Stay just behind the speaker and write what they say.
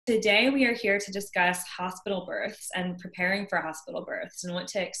today we are here to discuss hospital births and preparing for hospital births and what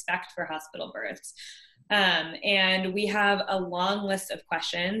to expect for hospital births. And we have a long list of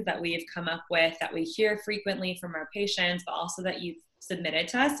questions that we've come up with that we hear frequently from our patients, but also that you've submitted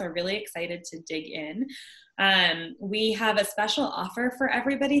to us. So we're really excited to dig in. We have a special offer for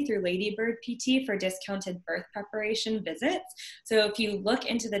everybody through Ladybird PT for discounted birth preparation visits. So if you look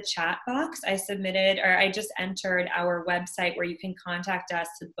into the chat box, I just entered our website where you can contact us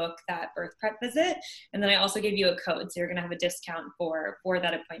to book that birth prep visit. And then I also gave you a code. So you're going to have a discount for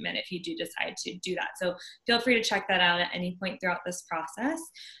that appointment if you do decide to do that. So feel free to check that out at any point throughout this process.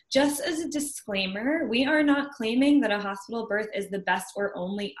 Just as a disclaimer, we are not claiming that a hospital birth is the best or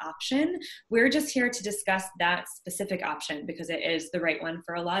only option. We're just here to discuss that specific option because it is the right one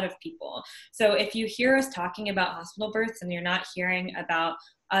for a lot of people. So if you hear us talking about hospital births and you're not hearing about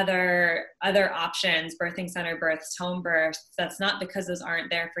other options, birthing center births, home births, that's not because those aren't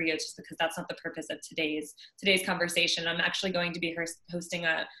there for you. It's just because that's not the purpose of today's conversation. I'm actually going to be hosting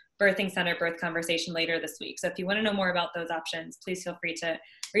a birthing center birth conversation later this week. So if you want to know more about those options, please feel free to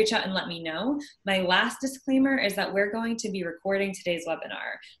reach out and let me know. My last disclaimer is that we're going to be recording today's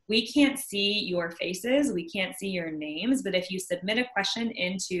webinar. We can't see your faces, we can't see your names, but if you submit a question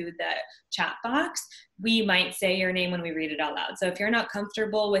into the chat box, we might say your name when we read it out loud. So if you're not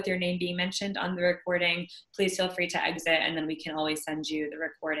comfortable with your name being mentioned on the recording, please feel free to exit and then we can always send you the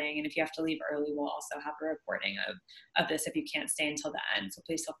recording. And if you have to leave early, we'll also have a recording of this if you can't stay until the end. So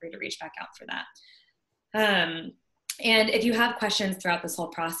please feel free to reach back out for that. And if you have questions throughout this whole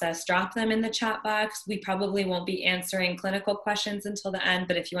process, drop them in the chat box. We probably won't be answering clinical questions until the end,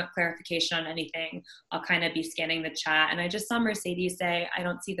 but if you want clarification on anything, I'll kind of be scanning the chat. And I just saw Mercedes say, I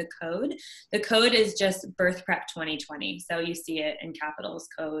don't see the code. The code is just Birth Prep 2020. So you see it in capitals,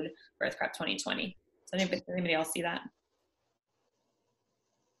 code Birth Prep 2020. So anybody else see that?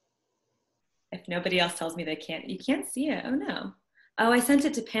 If nobody else tells me you can't see it, oh no. Oh, I sent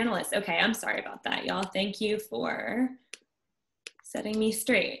it to panelists. Okay, I'm sorry about that, y'all. Thank you for setting me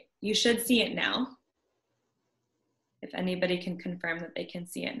straight. You should see it now. If anybody can confirm that they can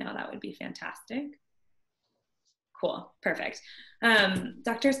see it now, that would be fantastic. Cool, perfect.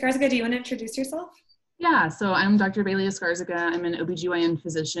 Dr. Escarzaga, do you want to introduce yourself? Yeah, so I'm Dr. Bailey Escarzaga. I'm an OBGYN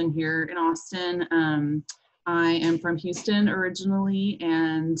physician here in Austin. I am from Houston originally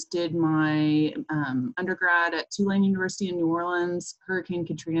and did my undergrad at Tulane University in New Orleans. Hurricane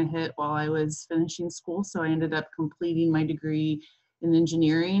Katrina hit while I was finishing school, so I ended up completing my degree in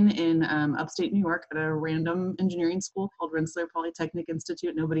engineering in upstate New York at a random engineering school called Rensselaer Polytechnic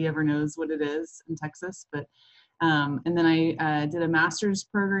Institute. Nobody ever knows what it is in Texas, but and then I did a master's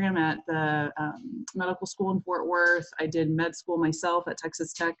program at the medical school in Fort Worth. I did med school myself at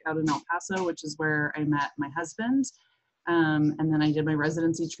Texas Tech out in El Paso, which is where I met my husband. And then I did my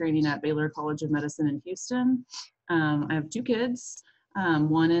residency training at Baylor College of Medicine in Houston. I have two kids.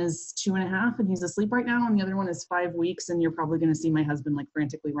 One is 2.5 and he's asleep right now, and the other one is 5 weeks, and you're probably going to see my husband like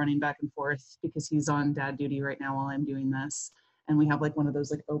frantically running back and forth because he's on dad duty right now while I'm doing this. And we have like one of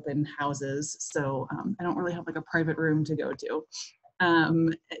those like open houses. So I don't really have like a private room to go to.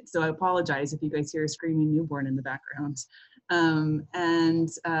 So I apologize if you guys hear a screaming newborn in the background.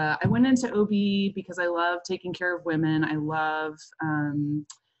 I went into OB because I love taking care of women. I love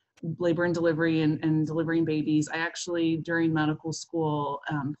labor and delivery and delivering babies. I actually, during medical school,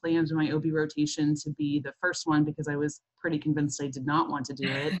 planned my OB rotation to be the first one because I was pretty convinced I did not want to do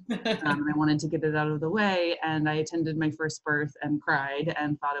it. And I wanted to get it out of the way. And I attended my first birth and cried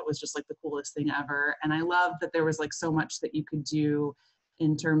and thought it was just like the coolest thing ever. And I loved that there was like so much that you could do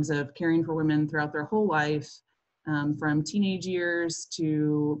in terms of caring for women throughout their whole life, from teenage years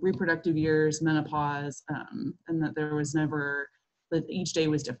to reproductive years, menopause, and that there was never, that each day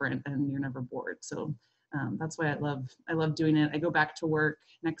was different and you're never bored. So that's why I love doing it. I go back to work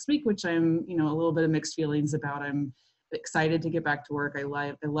next week, which I'm, a little bit of mixed feelings about. I'm excited to get back to work. I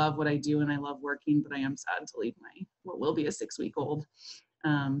love what I do and I love working, but I am sad to leave what will be a 6-week-old.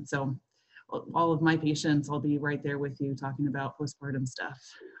 So all of my patients, I'll be right there with you talking about postpartum stuff.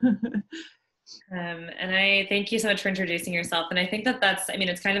 And I thank you so much for introducing yourself. And I think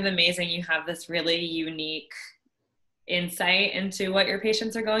it's kind of amazing you have this really unique insight into what your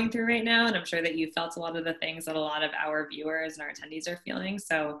patients are going through right now. And I'm sure that you felt a lot of the things that a lot of our viewers and our attendees are feeling.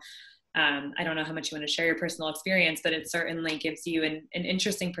 So I don't know how much you want to share your personal experience, but it certainly gives you an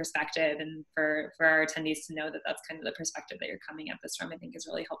interesting perspective. And for our attendees to know that that's kind of the perspective that you're coming at this from, I think is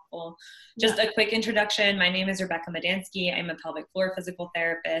really helpful. Just a quick introduction. My name is Rebecca Madansky. I'm a pelvic floor physical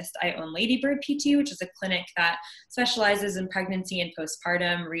therapist. I own Ladybird PT, which is a clinic that specializes in pregnancy and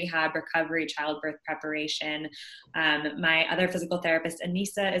postpartum, rehab, recovery, childbirth preparation. My other physical therapist,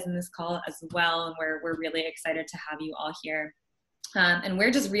 Anissa, is in this call as well. And we're really excited to have you all here. And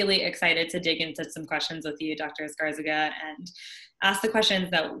we're just really excited to dig into some questions with you, Dr. Escarzaga, and ask the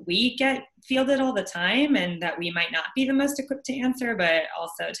questions that we get fielded all the time and that we might not be the most equipped to answer, but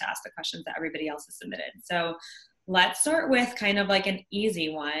also to ask the questions that everybody else has submitted. So let's start with kind of like an easy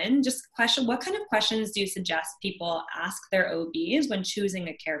one. Just what kind of questions do you suggest people ask their OBs when choosing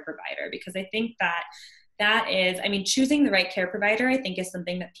a care provider? Because I think that choosing the right care provider, I think, is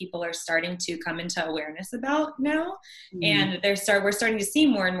something that people are starting to come into awareness about now. And we're starting to see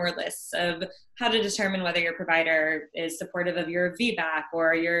more and more lists of how to determine whether your provider is supportive of your VBAC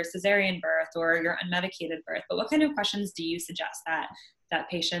or your cesarean birth or your unmedicated birth. But what kind of questions do you suggest that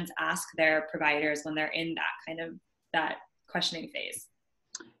patients ask their providers when they're in that questioning phase?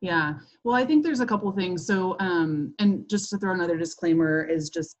 Yeah, well, I think there's a couple of things. So, and just to throw another disclaimer is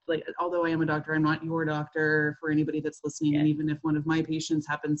just like, although I am a doctor, I'm not your doctor for anybody that's listening. And even if one of my patients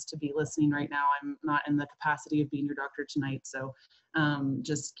happens to be listening right now, I'm not in the capacity of being your doctor tonight. So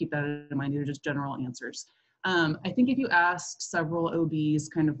just keep that in mind. They're just general answers. I think if you asked several OBs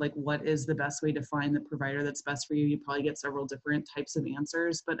kind of like what is the best way to find the provider that's best for you, you probably get several different types of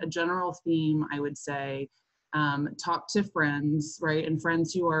answers. But a general theme, I would say, talk to friends, right? And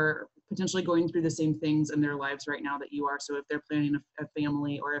friends who are potentially going through the same things in their lives right now that you are. So if they're planning a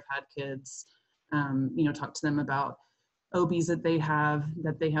family or have had kids, talk to them about OBs that they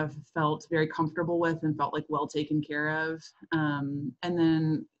have felt very comfortable with and felt like well taken care of. And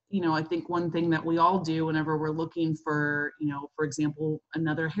then, I think one thing that we all do whenever we're looking for, for example,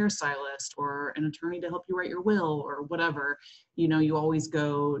 another hairstylist or an attorney to help you write your will or whatever, you always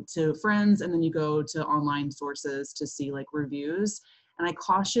go to friends and then you go to online sources to see like reviews. And I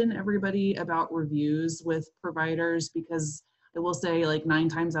caution everybody about reviews with providers because I will say like 9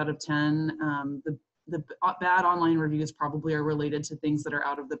 times out of 10, the bad online reviews probably are related to things that are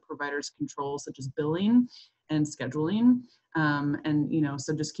out of the provider's control, such as billing and scheduling.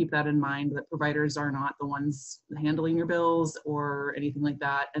 So just keep that in mind, that providers are not the ones handling your bills or anything like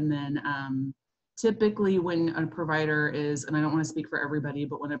that. And then typically when a provider is, and I don't want to speak for everybody,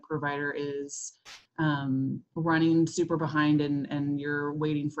 but when a provider is running super behind and you're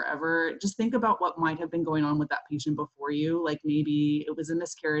waiting forever, just think about what might have been going on with that patient before you. Like maybe it was a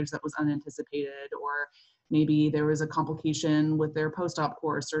miscarriage that was unanticipated, or maybe there was a complication with their post-op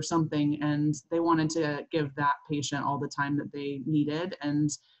course or something, and they wanted to give that patient all the time that they needed. And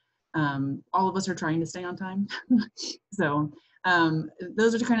all of us are trying to stay on time. So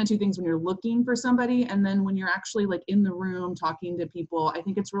those are the kind of 2 things when you're looking for somebody. And then when you're actually like in the room talking to people, I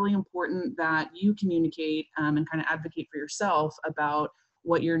think it's really important that you communicate and kind of advocate for yourself about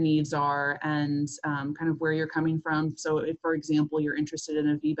what your needs are and kind of where you're coming from. So if, for example, you're interested in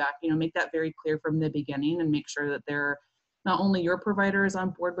a VBAC, make that very clear from the beginning and make sure that they're not only your provider is on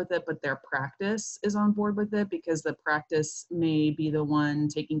board with it, but their practice is on board with it, because the practice may be the one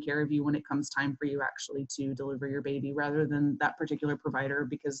taking care of you when it comes time for you actually to deliver your baby, rather than that particular provider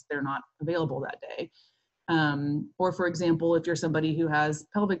because they're not available that day. Or for example, if you're somebody who has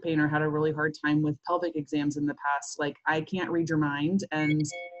pelvic pain or had a really hard time with pelvic exams in the past, like I can't read your mind, and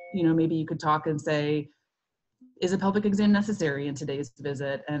maybe you could talk and say, is a pelvic exam necessary in today's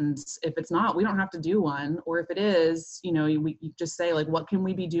visit? And if it's not, we don't have to do one. Or if it is, you just say like, what can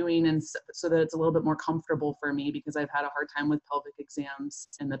we be doing? And so that it's a little bit more comfortable for me, because I've had a hard time with pelvic exams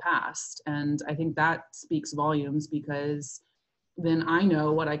in the past. And I think that speaks volumes, because then I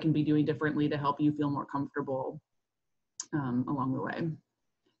know what I can be doing differently to help you feel more comfortable along the way.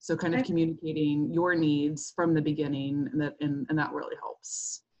 So kind of communicating your needs from the beginning, and that really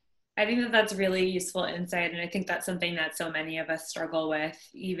helps. I think that that's really useful insight. And I think that's something that so many of us struggle with,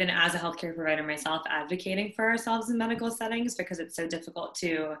 even as a healthcare provider myself, advocating for ourselves in medical settings, because it's so difficult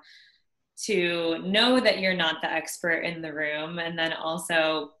to know that you're not the expert in the room, and then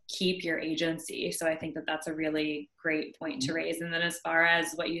also keep your agency. So I think that that's a really great point to raise. And then as far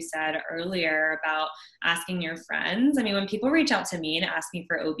as what you said earlier about asking your friends, I mean, when people reach out to me and ask me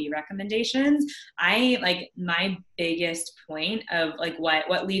for OB recommendations, my biggest point of like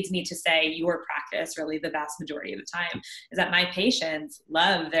what leads me to say your practice really the vast majority of the time is that my patients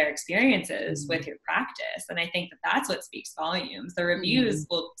love their experiences with your practice. And I think that that's what speaks volumes. The reviews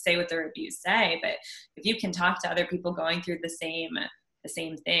will say what the reviews say, but if you can talk to other people going through the same the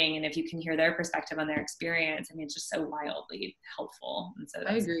same thing. And if you can hear their perspective on their experience, I mean, it's just so wildly helpful. And so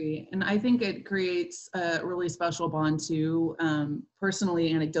I agree. And I think it creates a really special bond too.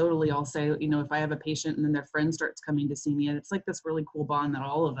 Personally, anecdotally, I'll say, you know, if I have a patient and then their friend starts coming to see me, and it's like this really cool bond that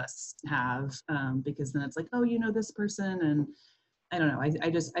all of us have, because then it's like, oh, you know, this person. And I don't know, I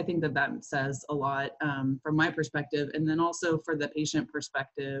think that says a lot from my perspective. And then also for the patient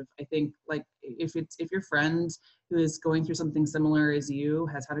perspective, I think like if your friend who is going through something similar as you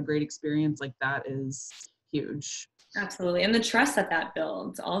has had a great experience, like that is huge. Absolutely. And the trust that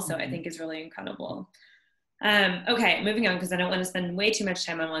builds also, I think, is really incredible. Okay, moving on, because I don't want to spend way too much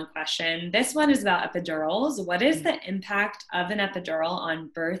time on one question. This one is about epidurals. What is the impact of an epidural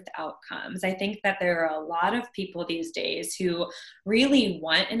on birth outcomes? I think that there are a lot of people these days who really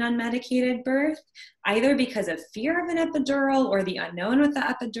want an unmedicated birth, either because of fear of an epidural or the unknown with the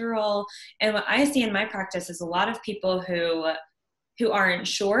epidural. And what I see in my practice is a lot of people who aren't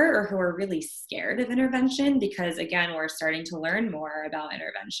sure or who are really scared of intervention, because again, we're starting to learn more about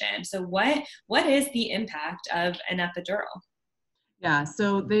intervention. So what is the impact of an epidural? Yeah,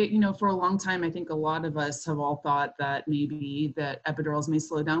 so they, you know, for a long time, I think a lot of us have all thought that maybe that epidurals may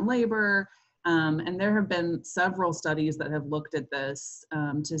slow down labor. And there have been several studies that have looked at this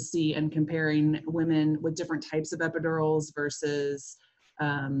to see and comparing women with different types of epidurals versus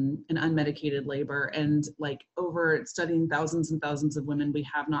an unmedicated labor. And like over studying thousands and thousands of women, we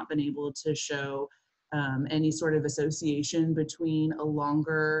have not been able to show any sort of association between a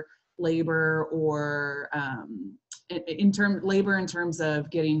longer labor or in terms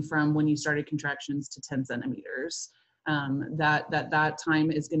of getting from when you started contractions to 10 centimeters. That time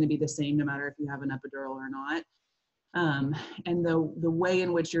is going to be the same no matter if you have an epidural or not. And the way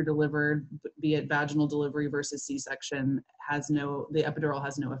in which you're delivered, be it vaginal delivery versus C-section, the epidural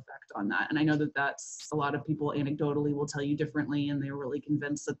has no effect on that. And I know that that's a lot of people anecdotally will tell you differently, and they're really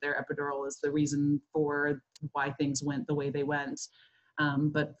convinced that their epidural is the reason for why things went the way they went.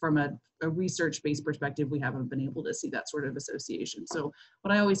 But from a research-based perspective, we haven't been able to see that sort of association. So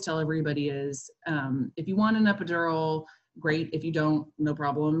what I always tell everybody is, if you want an epidural, great. If you don't, no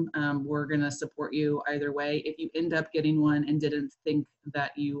problem. We're going to support you either way. If you end up getting one and didn't think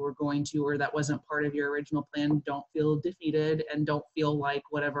that you were going to, or that wasn't part of your original plan, don't feel defeated and don't feel like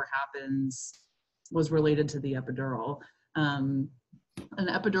whatever happens was related to the epidural. An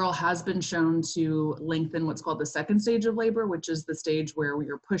epidural has been shown to lengthen what's called the second stage of labor, which is the stage where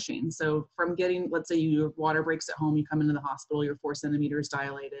you're pushing. So from getting, let's say your water breaks at home, you come into the hospital, you're 4 centimeters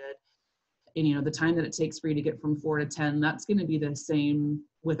dilated, and you know the time that it takes for you to get from 4 to 10, that's going to be the same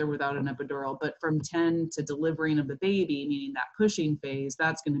with or without an epidural. But from 10 to delivering of the baby, meaning that pushing phase,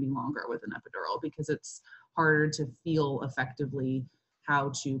 that's going to be longer with an epidural because it's harder to feel effectively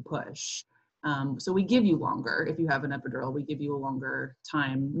how to push. So we give you longer. If you have an epidural, we give you a longer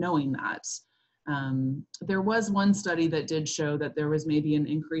time knowing that. There was one study that did show that there was maybe an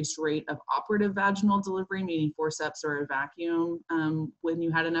increased rate of operative vaginal delivery, meaning forceps or a vacuum, when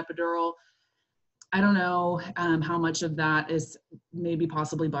you had an epidural. I don't know how much of that is maybe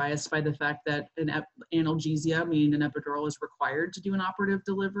possibly biased by the fact that an analgesia, meaning an epidural, is required to do an operative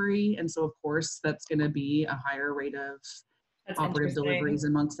delivery. And so of course that's going to be a higher rate of operative deliveries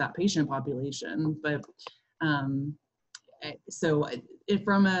amongst that patient population. But so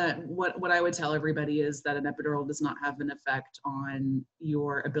what I would tell everybody is that an epidural does not have an effect on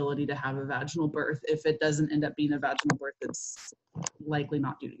your ability to have a vaginal birth. If it doesn't end up being a vaginal birth, it's likely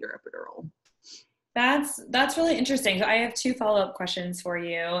not due to your epidural. That's really interesting. So I have 2 follow-up questions for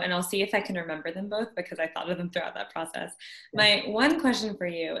you, and I'll see if I can remember them both because I thought of them throughout that process. My one question for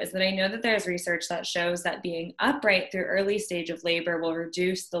you is that I know that there's research that shows that being upright through early stage of labor will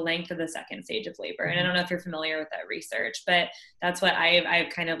reduce the length of the second stage of labor. And I don't know if you're familiar with that research, but that's what I've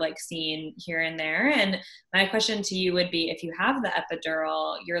kind of like seen here and there. And my question to you would be, if you have the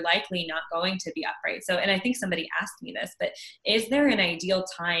epidural, you're likely not going to be upright. So, and I think somebody asked me this, but is there an ideal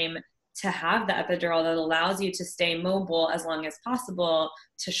time to have the epidural that allows you to stay mobile as long as possible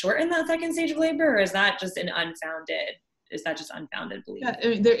to shorten that second stage of labor? Or is that just unfounded belief? Yeah,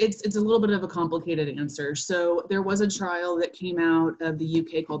 it's a little bit of a complicated answer. So there was a trial that came out of the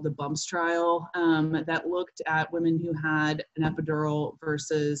UK called the BUMPS trial that looked at women who had an epidural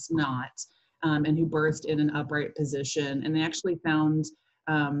versus not, and who birthed in an upright position. And they actually found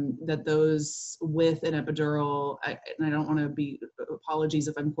that those with an epidural, and I don't want to be, apologies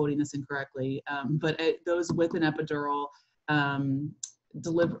if I'm quoting this incorrectly, but those with an epidural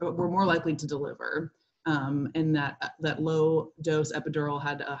were more likely to deliver, and that low dose epidural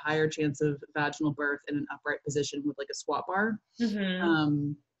had a higher chance of vaginal birth in an upright position with like a squat bar.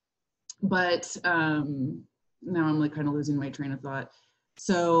 But now I'm like kind of losing my train of thought.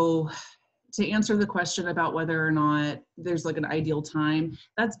 So to answer the question about whether or not there's like an ideal time,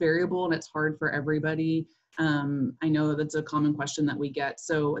 that's variable and it's hard for everybody. I know that's a common question that we get.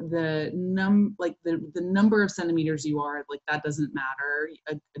 So the number of centimeters you are, like that doesn't matter.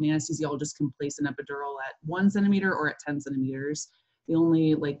 An anesthesiologist can place an epidural at 1 centimeter or at 10 centimeters. The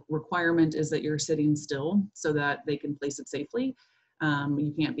only like requirement is that you're sitting still so that they can place it safely.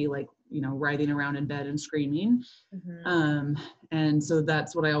 You can't be like, writhing around in bed and screaming. Mm-hmm. And so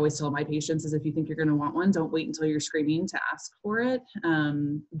that's what I always tell my patients is if you think you're going to want one, don't wait until you're screaming to ask for it.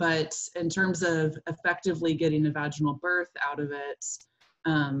 But in terms of effectively getting a vaginal birth out of it,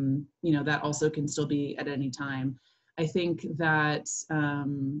 that also can still be at any time. I think that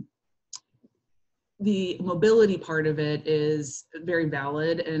the mobility part of it is very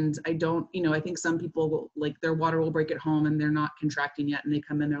valid. And I think some people like their water will break at home and they're not contracting yet. And they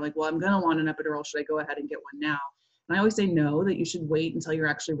come in, they're like, well, I'm going to want an epidural. Should I go ahead and get one now? And I always say no, that you should wait until you're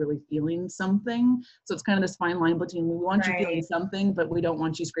actually really feeling something. So it's kind of this fine line between we want you feeling something, but we don't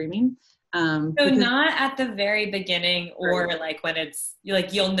want you screaming. So not at the very beginning or right. Like when it's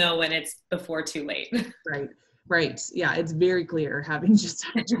like, you'll know when it's before too late. Right. Yeah. It's very clear having just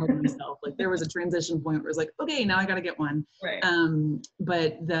had a child myself. Like there was a transition point where it was like, okay, now I got to get one. Right.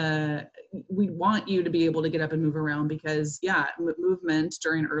 But we want you to be able to get up and move around because movement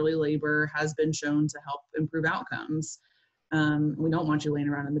during early labor has been shown to help improve outcomes. We don't want you laying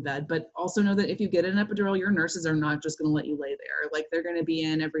around in the bed, but also know that if you get an epidural, your nurses are not just going to let you lay there. Like they're going to be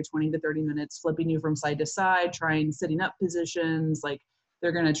in every 20 to 30 minutes, flipping you from side to side, trying sitting up positions. Like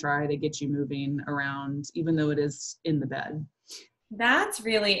they're going to try to get you moving around, even though it is in the bed. That's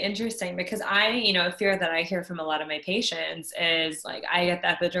really interesting because a fear that I hear from a lot of my patients is like, I get the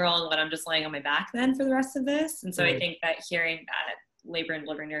epidural and I'm just laying on my back then for the rest of this. And so right. I think that hearing that labor and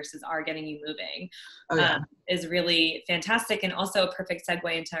delivery nurses are getting you moving is really fantastic, and also a perfect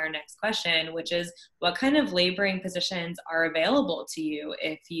segue into our next question, which is what kind of laboring positions are available to you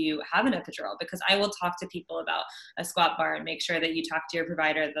if you have an epidural? Because I will talk to people about a squat bar and make sure that you talk to your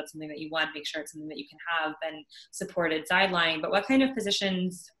provider that that's something that you want, make sure it's something that you can have and supported sideline. But what kind of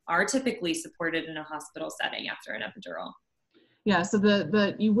positions are typically supported in a hospital setting after an epidural? Yeah,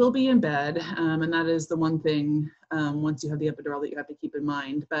 so you will be in bed, and that is the one thing once you have the epidural that you have to keep in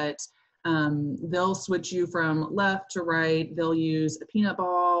mind. But they'll switch you from left to right. They'll use a peanut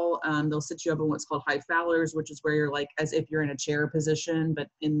ball. They'll sit you up in what's called high Fowlers, which is where you're like as if you're in a chair position, but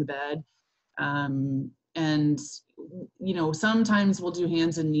in the bed. And sometimes we'll do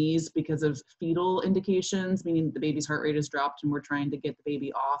hands and knees because of fetal indications, meaning the baby's heart rate is dropped and we're trying to get the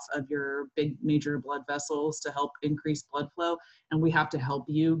baby off of your big major blood vessels to help increase blood flow. And we have to help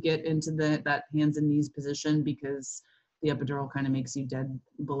you get into that hands and knees position because the epidural kind of makes you dead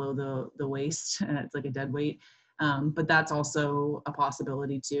below the waist. It's like a dead weight. But that's also a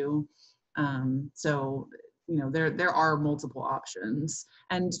possibility too. So there are multiple options,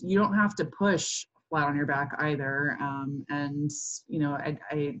 and you don't have to push flat on your back either. I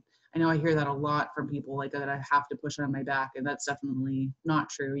know I hear that a lot from people, like that I have to push on my back, and that's definitely not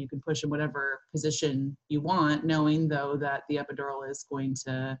true. You can push in whatever position you want, knowing though that the epidural is going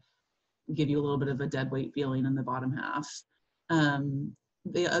to give you a little bit of a dead weight feeling in the bottom half.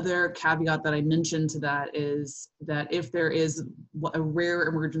 The other caveat that I mentioned to that is that if there is a rare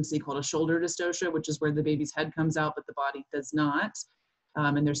emergency called a shoulder dystocia, which is where the baby's head comes out but the body does not,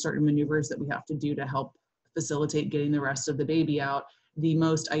 and there's certain maneuvers that we have to do to help facilitate getting the rest of the baby out, the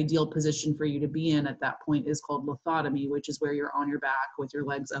most ideal position for you to be in at that point is called lithotomy, which is where you're on your back with your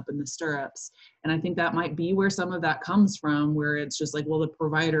legs up in the stirrups. And I think that might be where some of that comes from, where it's just like, well, the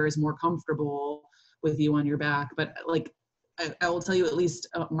provider is more comfortable with you on your back. But like, I will tell you, at least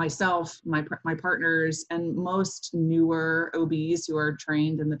myself, my partners, and most newer OBs who are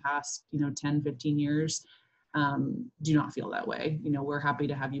trained in the past, 10, 15 years, do not feel that way. We're happy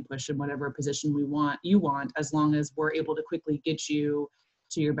to have you push in whatever position you want, as long as we're able to quickly get you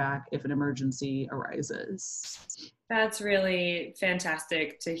to your back if an emergency arises. That's really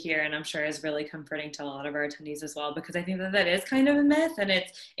fantastic to hear, and I'm sure is really comforting to a lot of our attendees as well, because I think that is kind of a myth, and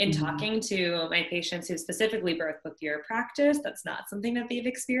it's in talking to my patients who specifically birth with your practice, that's not something that they've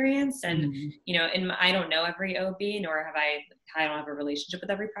experienced. And I don't know every OB, nor have I don't have a relationship with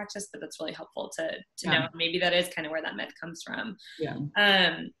every practice, but that's really helpful to know. Maybe that is kind of where that myth comes from.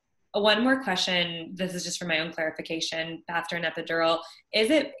 One more question, this is just for my own clarification, after an epidural,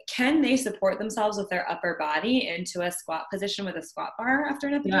 can they support themselves with their upper body into a squat position with a squat bar after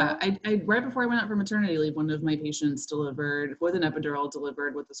an epidural? Yeah, I right before I went out for maternity leave, one of my patients delivered with an epidural,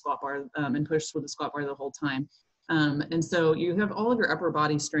 delivered with the squat bar, and pushed with the squat bar the whole time. And so you have all of your upper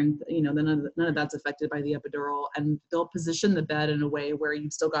body strength, you know, none of that's affected by the epidural, and they'll position the bed in a way where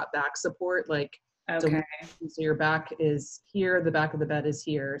you've still got back support, like, Okay. so your back is here, the back of the bed is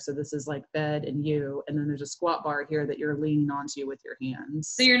here. So this is like bed and you, and then there's a squat bar here that you're leaning onto with your hands.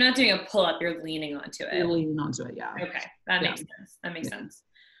 So you're not doing a pull-up, you're leaning onto it. You're leaning onto it, yeah. Okay, that makes sense. That makes sense.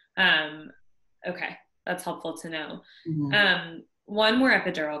 Okay, that's helpful to know. One more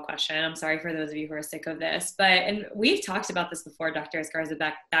epidural question. I'm sorry for those of you who are sick of this, and we've talked about this before, Dr.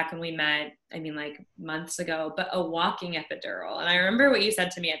 Escarzaga, back when we met, I mean, like months ago, but a walking epidural. And I remember what you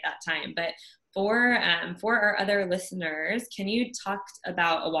said to me at that time, but for our other listeners, can you talk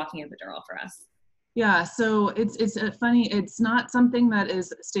about a walking epidural for us? Yeah, so it's funny. It's not something that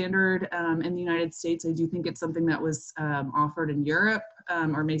is standard in the United States. I do think it's something that was offered in Europe,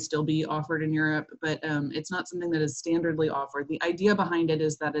 or may still be offered in Europe, but it's not something that is standardly offered. The idea behind it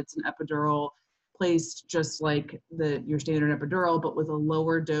is that it's an epidural placed just like your standard epidural, but with a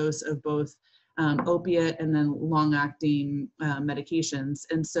lower dose of both opiate and then long-acting medications.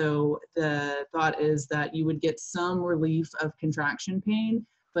 And so the thought is that you would get some relief of contraction pain,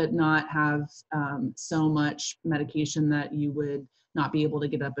 but not have so much medication that you would not be able to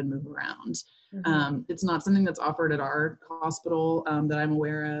get up and move around. It's not something that's offered at our hospital that I'm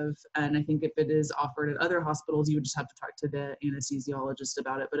aware of. And I think if it is offered at other hospitals, you would just have to talk to the anesthesiologist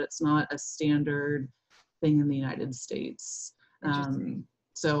about it, but it's not a standard thing in the United States.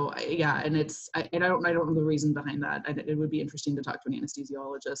 So yeah, and I don't know the reason behind that. It would be interesting to talk to an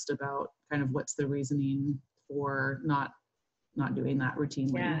anesthesiologist about kind of what's the reasoning for not doing that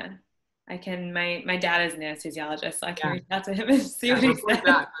routinely. Yeah, I can. My dad is an anesthesiologist, so I can reach out to him and see what he says.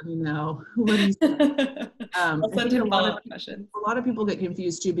 Let me know what he said. I'll send him follow-up questions. A lot of people get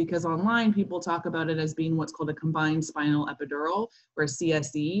confused too, because online people talk about it as being what's called a combined spinal epidural, or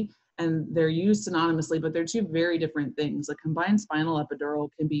CSE, and they're used synonymously, but they're two very different things. A combined spinal epidural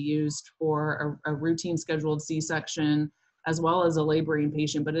can be used for a routine scheduled C-section, as well as a laboring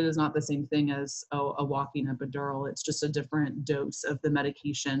patient, but it is not the same thing as a walking epidural. It's just a different dose of the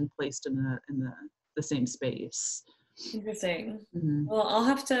medication placed in the same space. Interesting. Well, I'll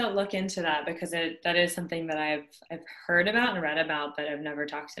have to look into that, because that is something that I've heard about and read about, but I've never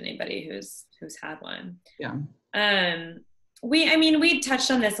talked to anybody who's had one. Yeah. We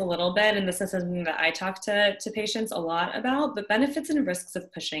touched on this a little bit, and this is something that I talk to patients a lot about, but benefits and risks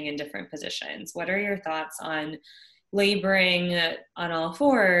of pushing in different positions. What are your thoughts on laboring on all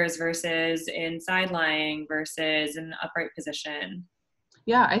fours versus in side lying versus an upright position?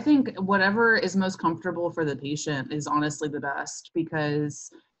 Yeah, I think whatever is most comfortable for the patient is honestly the best,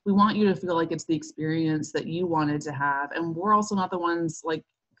 because we want you to feel like it's the experience that you wanted to have. And we're also not the ones like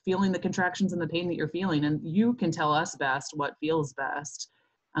feeling the contractions and the pain that you're feeling, and you can tell us best what feels best.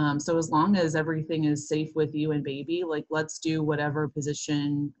 So as long as everything is safe with you and baby, like, let's do whatever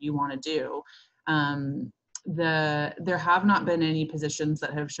position you want to do. There have not been any positions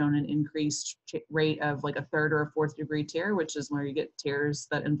that have shown an increased rate of like a third or a fourth degree tear, which is where you get tears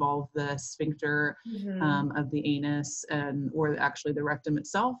that involve the sphincter of the anus or actually the rectum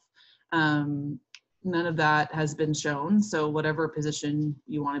itself. None of that has been shown. So whatever position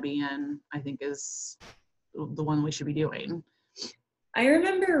you want to be in, I think, is the one we should be doing. I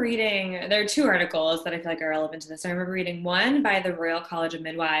remember reading, there are two articles that I feel like are relevant to this. I remember reading one by the Royal College of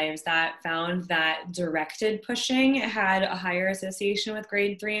Midwives that found that directed pushing had a higher association with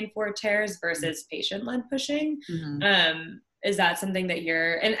grade 3 and 4 tears versus patient-led pushing. Is that something that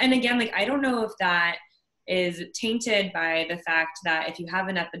and again, like, I don't know if that is tainted by the fact that if you have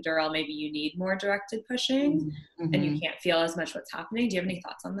an epidural, maybe you need more directed pushing and you can't feel as much what's happening. Do you have any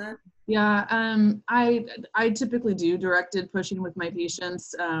thoughts on that? Yeah, I typically do directed pushing with my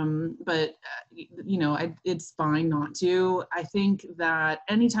patients, but it's fine not to. I think that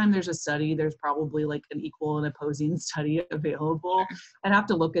anytime there's a study, there's probably like an equal and opposing study available. I'd have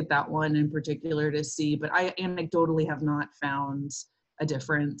to look at that one in particular to see, but I anecdotally have not found a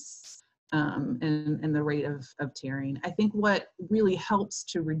difference in the rate of tearing. I think what really helps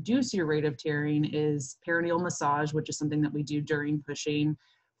to reduce your rate of tearing is perineal massage, which is something that we do during pushing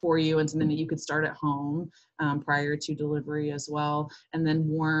for you, and something that you could start at home prior to delivery as well. And then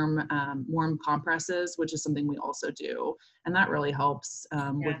warm compresses, which is something we also do. And that really helps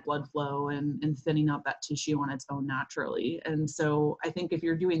with blood flow and thinning out that tissue on its own naturally. And so I think if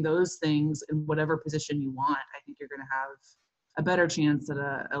you're doing those things in whatever position you want, I think you're going to have a better chance at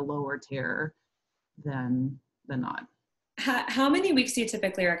a lower tear than not. How many weeks do you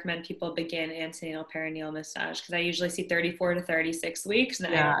typically recommend people begin antenatal perineal massage? Because I usually see 34 to 36 weeks, and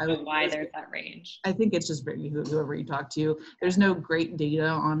I Yeah, don't know why there's that range. I think it's just very whoever you talk to. There's no great data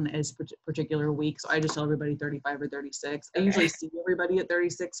on as particular weeks. So I just tell everybody 35 or 36. I usually see everybody at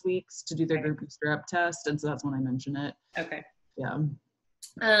 36 weeks to do their group strep test, and so that's when I mention it. Okay. Yeah.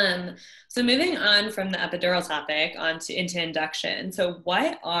 So moving on from the epidural topic into induction. So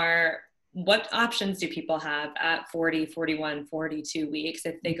what options do people have at 40, 41, 42 weeks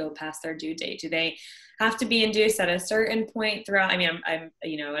if they go past their due date? Do they have to be induced at a certain point throughout? I mean, I'm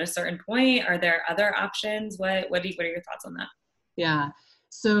at a certain point. Are there other options? What are your thoughts on that? Yeah.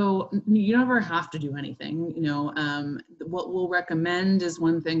 So you never have to do anything, what we'll recommend is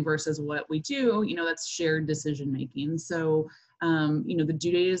one thing versus what we do, that's shared decision making. So, the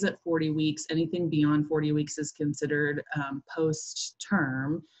due date is at 40 weeks. Anything beyond 40 weeks is considered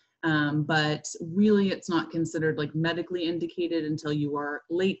post-term. But really it's not considered like medically indicated until you are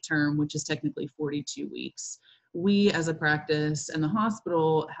late term, which is technically 42 weeks. We as a practice and the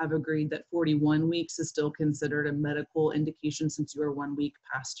hospital have agreed that 41 weeks is still considered a medical indication since you are 1 week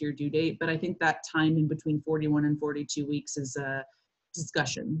past your due date. But I think that time in between 41 and 42 weeks is a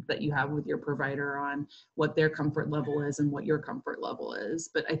discussion that you have with your provider on what their comfort level is and what your comfort level is.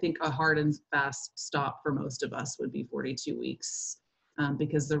 But I think a hard and fast stop for most of us would be 42 weeks.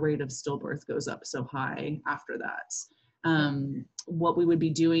 Because the rate of stillbirth goes up so high after that. What we would be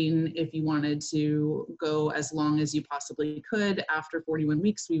doing if you wanted to go as long as you possibly could after 41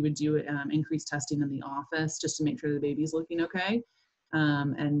 weeks, we would do increased testing in the office just to make sure the baby's looking okay,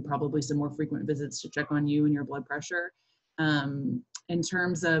 and probably some more frequent visits to check on you and your blood pressure. In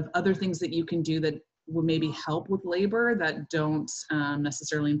terms of other things that you can do that would maybe help with labor that don't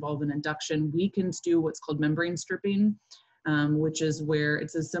necessarily involve an induction, we can do what's called membrane stripping. Which is where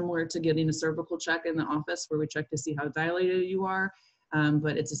it's as similar to getting a cervical check in the office where we check to see how dilated you are,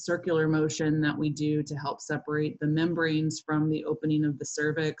 but it's a circular motion that we do to help separate the membranes from the opening of the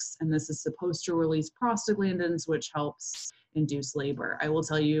cervix, and this is supposed to release prostaglandins, which helps induce labor. I will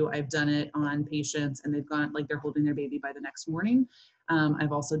tell you, I've done it on patients and they've gone like they're holding their baby by the next morning.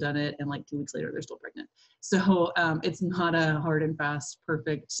 I've also done it and like 2 weeks later they're still pregnant. So it's not a hard and fast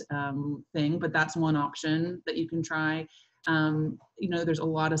perfect thing, but that's one option that you can try. There's a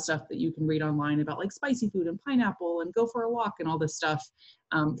lot of stuff that you can read online about like spicy food and pineapple and go for a walk and all this stuff.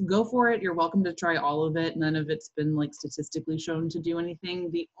 Go for it. You're welcome to try all of it. None of it's been like statistically shown to do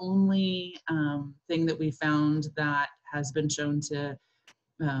anything. The only thing that we found that has been shown to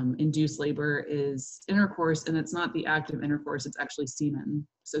induce labor is intercourse, and it's not the act of intercourse, it's actually semen.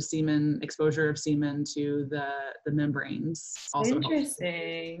 So exposure of semen to the membranes also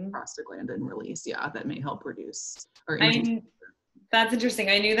Interesting. helps prostaglandin release. Yeah, that may help reduce or that's interesting.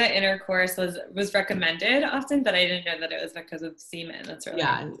 I knew that intercourse was recommended often, but I didn't know that it was because of semen. That's really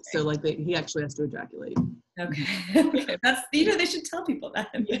so like he actually has to ejaculate. Okay. Okay. That's they should tell people that.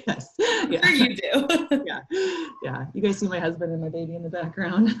 Yes. I'm sure you do. Yeah. You guys see my husband and my baby in the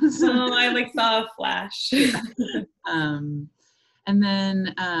background. Oh, I like saw a flash. And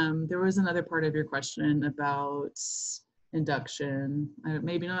then there was another part of your question about induction.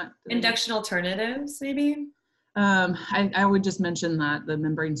 Maybe not. Induction alternatives, maybe? I would just mention that the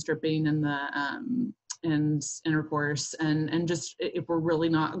membrane stripping and the and intercourse, and just if we're really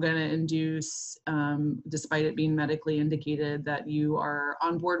not going to induce, despite it being medically indicated, that you are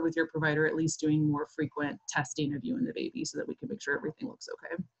on board with your provider at least doing more frequent testing of you and the baby so that we can make sure everything looks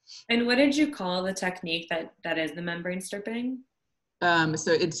okay. And what did you call the technique that is the membrane stripping?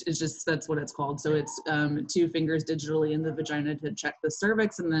 So it's just, that's what it's called. So it's 2 fingers digitally in the vagina to check the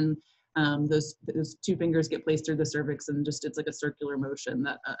cervix, and then those 2 fingers get placed through the cervix, and just it's like a circular motion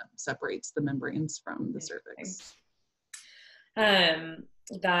that separates the membranes from the cervix.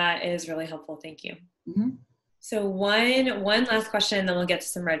 That is really helpful. Thank you. Mm-hmm. So one last question, and then we'll get to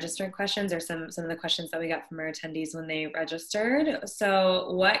some registrant questions, or some of the questions that we got from our attendees when they registered.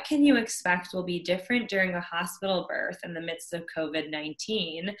 So what can you expect will be different during a hospital birth in the midst of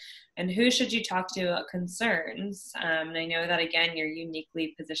COVID-19? And who should you talk to about concerns? And I know that, again, you're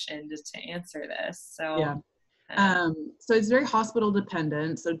uniquely positioned to answer this. So yeah. So it's very hospital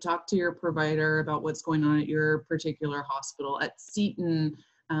dependent. So talk to your provider about what's going on at your particular hospital. At Seton,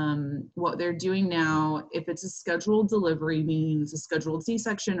 what they're doing now, if it's a scheduled delivery, meaning it's a scheduled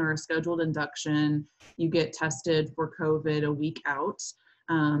C-section or a scheduled induction, you get tested for COVID a week out,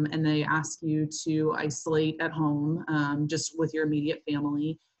 and they ask you to isolate at home just with your immediate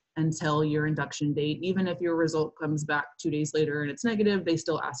family until your induction date. Even if your result comes back 2 days later and it's negative, they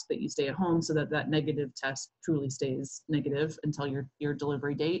still ask that you stay at home so that that negative test truly stays negative until your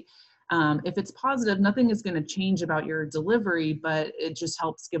delivery date. If it's positive, nothing is going to change about your delivery, but it just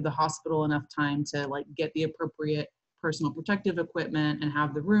helps give the hospital enough time to like get the appropriate personal protective equipment and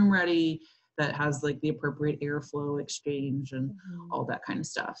have the room ready that has like the appropriate airflow exchange and all that kind of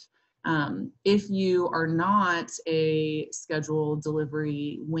stuff. If you are not a scheduled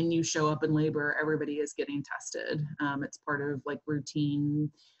delivery, when you show up in labor, everybody is getting tested. It's part of like routine.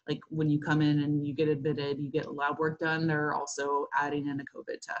 Like when you come in and you get admitted, you get lab work done. They're also adding in a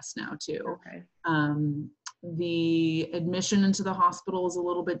COVID test now too. Okay. The admission into the hospital is a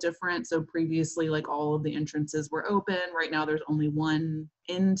little bit different. So previously, like all of the entrances were open. Right now, there's only one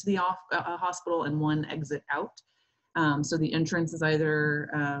into the hospital and one exit out. So the entrance is either,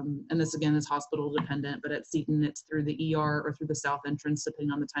 and this again is hospital dependent, but at Seton, it's through the ER or through the south entrance,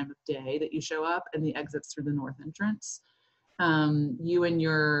 depending on the time of day that you show up, and the exit's through the north entrance. You and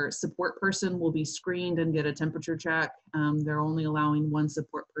your support person will be screened and get a temperature check. They're only allowing one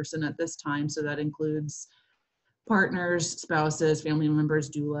support person at this time, so that includes partners, spouses, family members,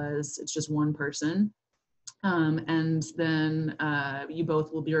 doulas. It's just one person. And then you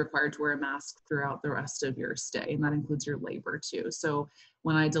both will be required to wear a mask throughout the rest of your stay, and that includes your labor too. So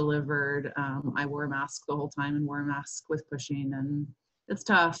when I delivered, I wore a mask the whole time and wore a mask with pushing, and it's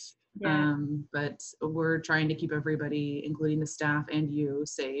tough. Yeah. But we're trying to keep everybody, including the staff and you,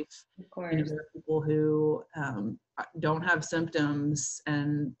 safe. Of course. You know, there are people who don't have symptoms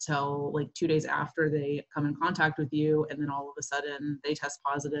until like 2 days after they come in contact with you, and then all of a sudden they test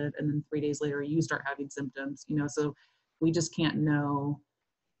positive, and then 3 days later you start having symptoms, you know, so we just can't know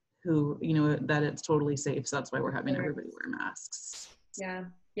who, you know, that it's totally safe. So that's why we're having everybody wear masks.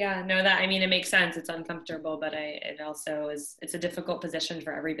 Yeah, no, that, I mean, it makes sense. It's uncomfortable, but it also is, it's a difficult position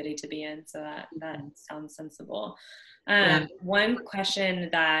for everybody to be in. So that sounds sensible. One question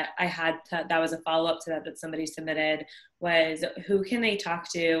that I had that was a follow-up to that somebody submitted was, who can they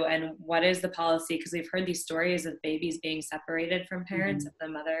talk to and what is the policy? Because we've heard these stories of babies being separated from parents if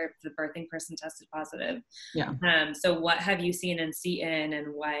the birthing person tested positive. Yeah. So what have you seen in Seton,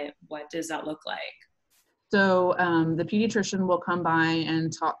 and what does that look like? So the pediatrician will come by and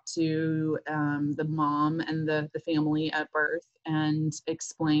talk to the mom and the family at birth and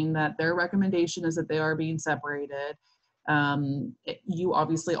explain that their recommendation is that they are being separated. You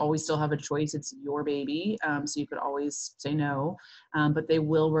obviously always still have a choice. It's your baby, so you could always say no, but they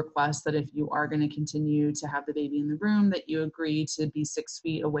will request that if you are going to continue to have the baby in the room, that you agree to be 6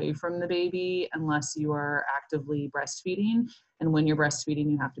 feet away from the baby unless you are actively breastfeeding. And when you're breastfeeding,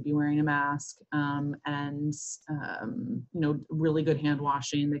 you have to be wearing a mask, and you know, really good hand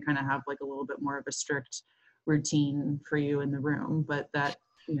washing. They kind of have like a little bit more of a strict routine for you in the room, but that,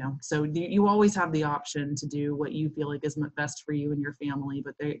 you know, so you always have the option to do what you feel like is best for you and your family,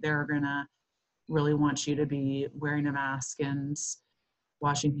 but they're gonna really want you to be wearing a mask and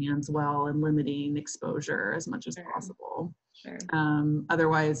washing hands well and limiting exposure as much as possible. Sure.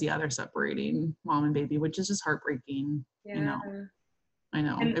 Otherwise, yeah, they're separating mom and baby, which is just heartbreaking. Yeah. You know, I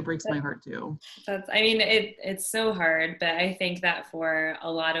know, and it breaks my heart too. I mean, it's so hard, but I think that for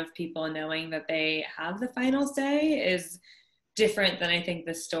a lot of people, knowing that they have the final say is different than I think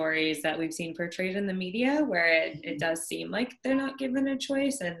the stories that we've seen portrayed in the media, where it does seem like they're not given a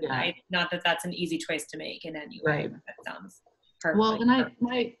choice, and not that that's an easy choice to make in any way. Right. That sounds perfect. Well,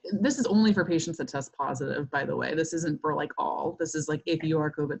 and this is only for patients that test positive, by the way. This isn't for like all. This is like if you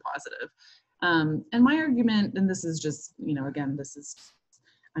are COVID positive. And my argument, and this is just, you know, again, this is,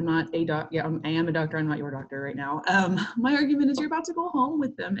 I'm not a doc. Yeah, I am a doctor. I'm not your doctor right now. My argument is you're about to go home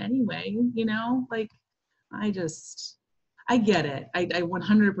with them anyway. You know, like I get it. I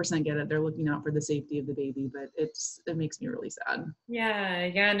 100% get it. They're looking out for the safety of the baby, but it makes me really sad.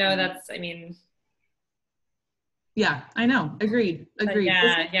 Yeah. No, that's, I mean. Yeah, I know. Agreed.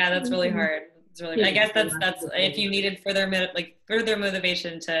 Yeah, that's really hard. It's really, I guess that's if you needed further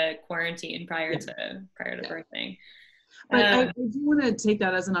motivation to quarantine prior to birthing. But I do want to take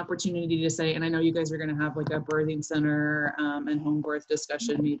that as an opportunity to say, and I know you guys are going to have like a birthing center and home birth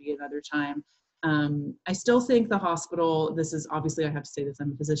discussion maybe another time. I still think the hospital, this is obviously, I have to say this,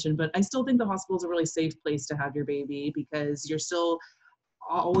 I'm a physician, but I still think the hospital is a really safe place to have your baby because you're still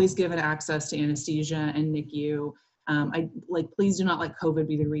always given access to anesthesia and NICU. Please do not let COVID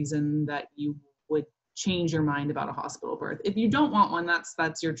be the reason that you would change your mind about a hospital birth. If you don't want one,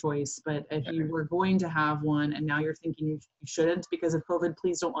 that's your choice. But if you were going to have one and now you're thinking you shouldn't because of COVID,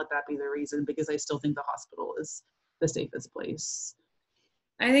 please don't let that be the reason, because I still think the hospital is the safest place.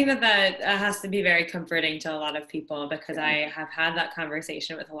 I think that has to be very comforting to a lot of people, because I have had that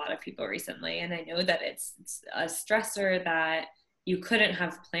conversation with a lot of people recently, and I know that it's a stressor that you couldn't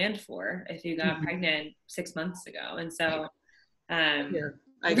have planned for if you got pregnant 6 months ago. And so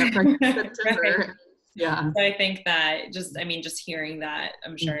I got pregnant in September. Right. Yeah. So I think that just hearing that,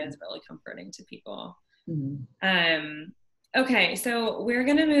 I'm sure Mm-hmm. is really comforting to people. Mm-hmm. Okay, so we're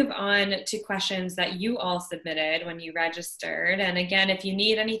going to move on to questions that you all submitted when you registered. And again, if you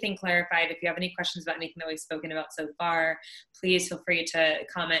need anything clarified, if you have any questions about anything that we've spoken about so far, please feel free to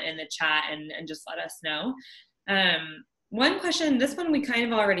comment in the chat and just let us know. One question, this one we kind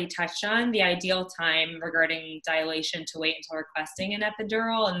of already touched on, the ideal time regarding dilation to wait until requesting an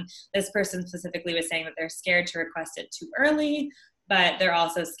epidural. And this person specifically was saying that they're scared to request it too early, but they're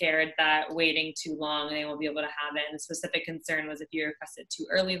also scared that waiting too long, they won't be able to have it. And the specific concern was if you request it too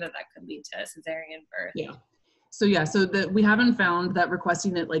early, that could lead to a cesarean birth. Yeah. So we haven't found that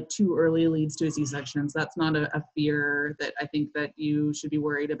requesting it like too early leads to a C-section. So that's not a fear that I think that you should be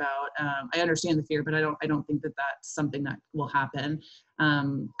worried about. I understand the fear, but I don't think that that's something that will happen.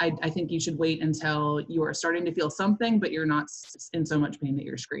 I think you should wait until you are starting to feel something, but you're not in so much pain that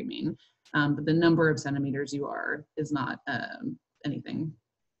you're screaming. But the number of centimeters you are is not anything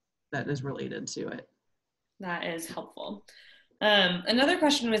that is related to it. That is helpful. Another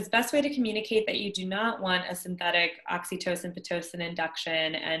question was best way to communicate that you do not want a synthetic oxytocin, pitocin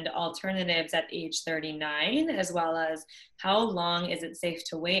induction and alternatives at age 39, as well as how long is it safe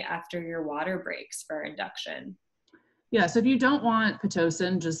to wait after your water breaks for induction? Yeah, so if you don't want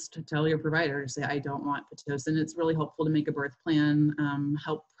Pitocin, just tell your provider, say, I don't want Pitocin. It's really helpful to make a birth plan,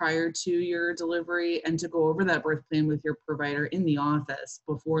 help prior to your delivery, and to go over that birth plan with your provider in the office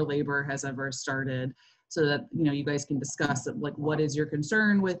before labor has ever started, so that, you know, you guys can discuss like what is your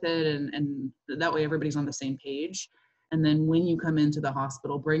concern with it, and that way everybody's on the same page. And then when you come into the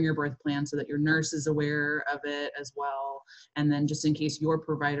hospital, bring your birth plan so that your nurse is aware of it as well. And then just in case your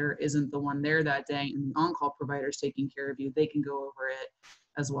provider isn't the one there that day and the on-call provider is taking care of you, they can go over it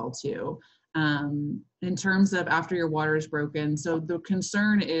as well too. In terms of after your water is broken, so the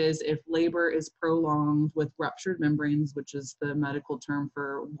concern is if labor is prolonged with ruptured membranes, which is the medical term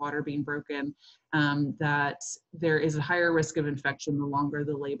for water being broken, that there is a higher risk of infection the longer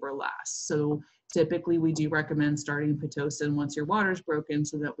the labor lasts. So typically we do recommend starting Pitocin once your water is broken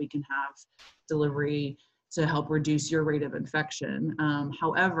so that we can have delivery to help reduce your rate of infection.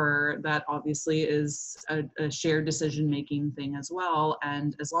 However, that obviously is a shared decision-making thing as well.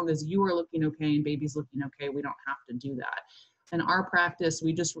 And as long as you are looking okay and baby's looking okay, we don't have to do that. In our practice,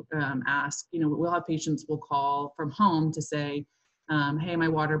 we just ask, you know, we'll have patients will call from home to say, hey, my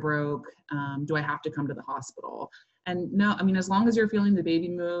water broke, do I have to come to the hospital? And no, I mean, as long as you're feeling the baby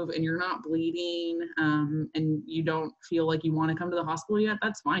move and you're not bleeding, and you don't feel like you want to come to the hospital yet,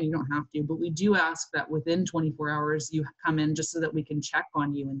 that's fine, you don't have to. But we do ask that within 24 hours you come in just so that we can check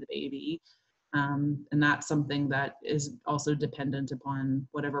on you and the baby. And that's something that is also dependent upon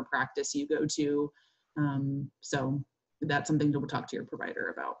whatever practice you go to. So that's something to talk to your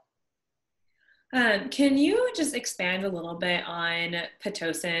provider about. Can you just expand a little bit on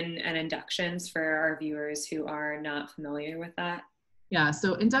Pitocin and inductions for our viewers who are not familiar with that? Yeah,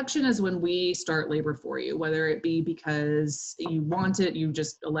 so induction is when we start labor for you, whether it be because you want it, you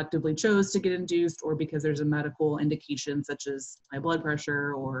just electively chose to get induced, or because there's a medical indication such as high blood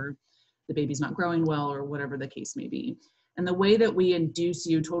pressure or the baby's not growing well or whatever the case may be. And the way that we induce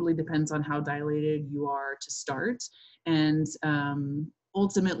you totally depends on how dilated you are to start. And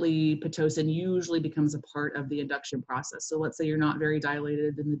ultimately, Pitocin usually becomes a part of the induction process. So let's say you're not very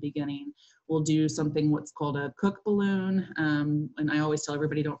dilated in the beginning, we'll do something what's called a Cook balloon. And I always tell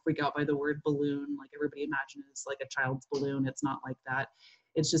everybody, don't freak out by the word balloon. Like everybody imagines it's like a child's balloon. It's not like that.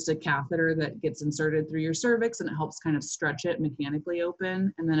 It's just a catheter that gets inserted through your cervix and it helps kind of stretch it mechanically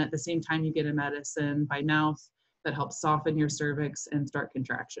open. And then at the same time, you get a medicine by mouth that helps soften your cervix and start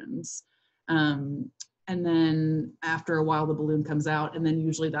contractions. And then after a while, the balloon comes out, and then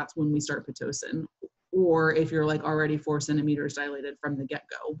usually that's when we start Pitocin. Or if you're like already 4 centimeters dilated from the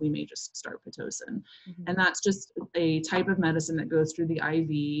get-go, we may just start Pitocin. Mm-hmm. And that's just a type of medicine that goes through the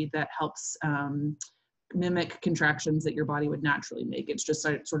IV that helps mimic contractions that your body would naturally make. It's just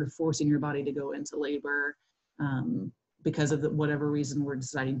sort of forcing your body to go into labor because of whatever reason we're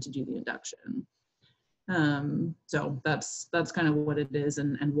deciding to do the induction. So that's kind of what it is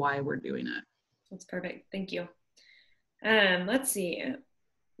and why we're doing it. That's perfect. Thank you. Let's see.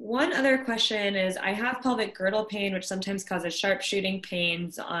 One other question is, I have pelvic girdle pain, which sometimes causes sharp shooting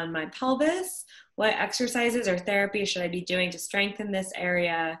pains on my pelvis. What exercises or therapy should I be doing to strengthen this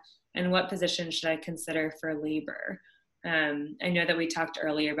area? And what position should I consider for labor? I know that we talked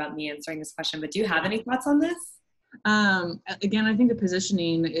earlier about me answering this question, but do you have any thoughts on this? Again, I think the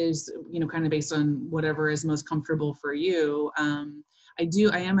positioning is, you know, kind of based on whatever is most comfortable for you.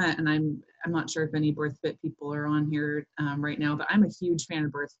 I'm not sure if any BirthFit people are on here right now, but I'm a huge fan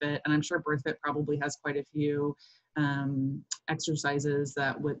of BirthFit, and I'm sure BirthFit probably has quite a few exercises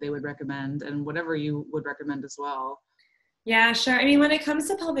that they would recommend, and whatever you would recommend as well. Yeah, sure. I mean, when it comes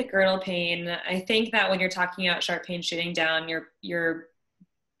to pelvic girdle pain, I think that when you're talking about sharp pain shooting down your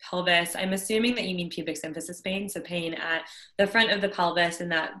pelvis, I'm assuming that you mean pubic symphysis pain, so pain at the front of the pelvis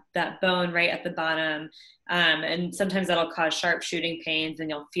and that bone right at the bottom. And sometimes that'll cause sharp shooting pains, and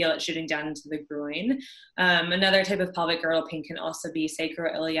you'll feel it shooting down into the groin. Another type of pelvic girdle pain can also be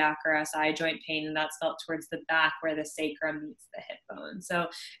sacroiliac or SI joint pain, and that's felt towards the back where the sacrum meets the hip bone. So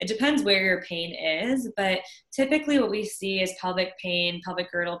it depends where your pain is, but typically what we see is pelvic pain,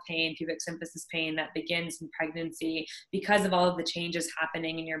 pelvic girdle pain, pubic symphysis pain that begins in pregnancy because of all of the changes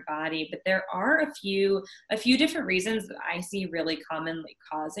happening in your body. But there are a few different reasons that I see really commonly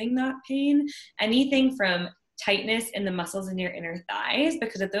causing that pain. Anything from tightness in the muscles in your inner thighs,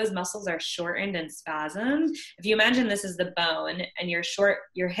 because if those muscles are shortened and spasmed, if you imagine this is the bone and your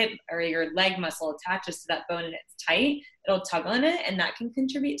hip or your leg muscle attaches to that bone and it's tight, it'll tug on it, and that can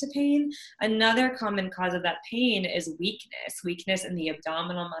contribute to pain. Another common cause of that pain is weakness in the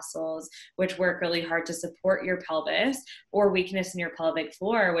abdominal muscles, which work really hard to support your pelvis, or weakness in your pelvic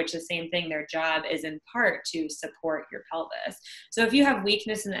floor, which is the same thing. Their job is in part to support your pelvis. So if you have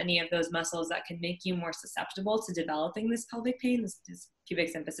weakness in any of those muscles, that can make you more susceptible to developing this pelvic pain, this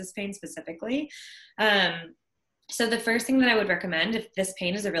pubic symphysis pain specifically. So the first thing that I would recommend, if this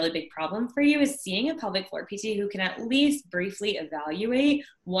pain is a really big problem for you, is seeing a pelvic floor PT who can at least briefly evaluate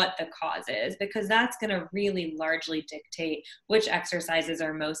what the cause is, because that's going to really largely dictate which exercises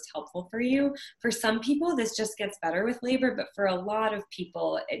are most helpful for you. For some people, this just gets better with labor, but for a lot of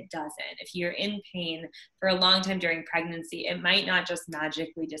people, it doesn't. If you're in pain for a long time during pregnancy, it might not just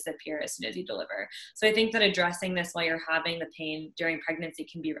magically disappear as soon as you deliver. So I think that addressing this while you're having the pain during pregnancy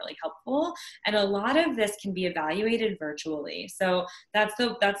can be really helpful. And a lot of this can be evaluated virtually. So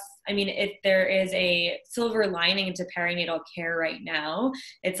if there is a silver lining into perinatal care right now,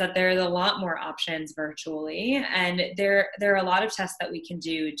 it's that there's a lot more options virtually. And there are a lot of tests that we can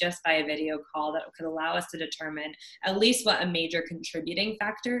do just by a video call that could allow us to determine at least what a major contributing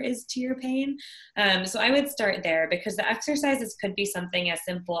factor is to your pain. So I would start there, because the exercises could be something as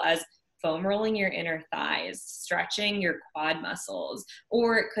simple as foam rolling your inner thighs, stretching your quad muscles,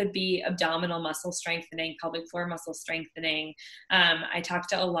 or it could be abdominal muscle strengthening, pelvic floor muscle strengthening. I talk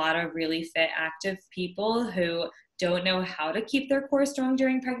to a lot of really fit, active people who don't know how to keep their core strong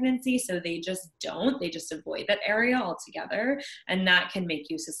during pregnancy, so they just avoid that area altogether, and that can make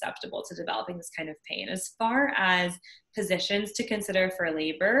you susceptible to developing this kind of pain. As far as positions to consider for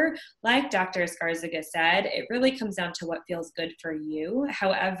labor, like Dr. Escarzaga said, it really comes down to what feels good for you.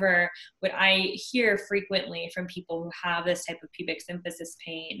 However, what I hear frequently from people who have this type of pubic symphysis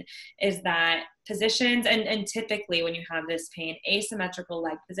pain is that positions, and typically when you have this pain, asymmetrical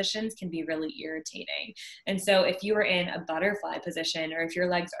leg positions can be really irritating. And so if you are in a butterfly position, or if your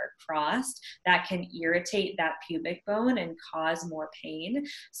legs are crossed, that can irritate that pubic bone and cause more pain.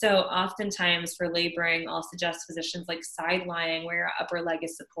 So oftentimes for laboring, I'll suggest positions like side lying, where your upper leg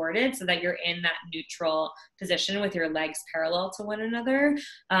is supported so that you're in that neutral position with your legs parallel to one another,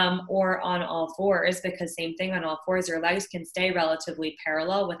 or on all fours, because same thing, on all fours, your legs can stay relatively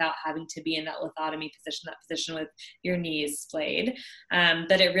parallel without having to be in that lithotomy position, that position with your knees splayed.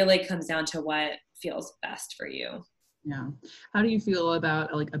 But it really comes down to what feels best for you. Yeah. How do you feel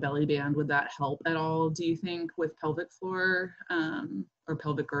about like a belly band? Would that help at all, do you think, with pelvic floor or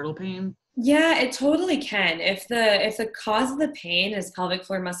pelvic girdle pain? Yeah, it totally can. If the cause of the pain is pelvic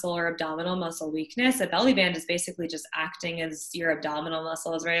floor muscle or abdominal muscle weakness, a belly band is basically just acting as your abdominal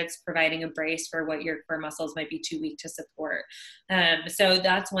muscles, right? It's providing a brace for what your core muscles might be too weak to support. So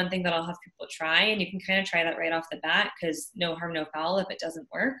that's one thing that I'll have people try, and you can kind of try that right off the bat, because no harm, no foul if it doesn't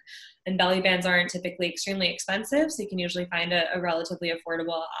work. And belly bands aren't typically extremely expensive, so you can usually find a relatively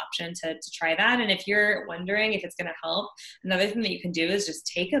affordable option to try that. And if you're wondering if it's going to help, another thing that you can do is just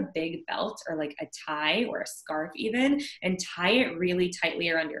take a big belt, or like a tie or a scarf even, and tie it really tightly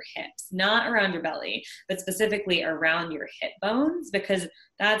around your hips, not around your belly, but specifically around your hip bones, because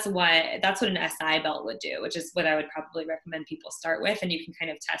that's what an SI belt would do, which is what I would probably recommend people start with. And you can kind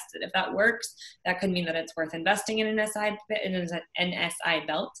of test it. If that works, that could mean that it's worth investing in an SI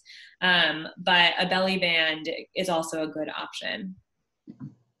belt. But a belly band is also a good option.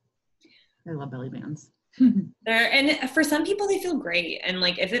 I love belly bands. And for some people, they feel great. And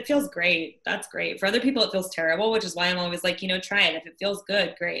like, if it feels great, that's great. For other people, it feels terrible, which is why I'm always like, try it. If it feels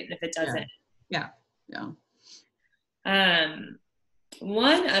good, great. And if it doesn't. Yeah.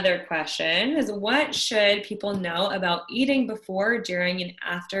 One other question is, what should people know about eating before, during, and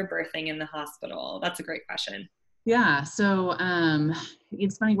after birthing in the hospital? That's a great question. Yeah, so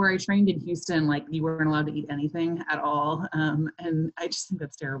it's funny, where I trained in Houston, like you weren't allowed to eat anything at all, and I just think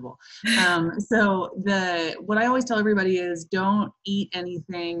that's terrible. So what I always tell everybody is, don't eat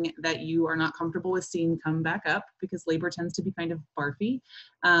anything that you are not comfortable with seeing come back up, because labor tends to be kind of barfy,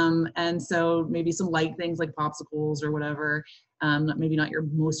 and so maybe some light things like popsicles or whatever, maybe not your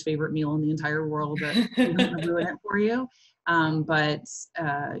most favorite meal in the entire world, that is going to ruin it for you. But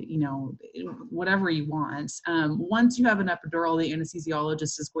whatever you want. Once you have an epidural, the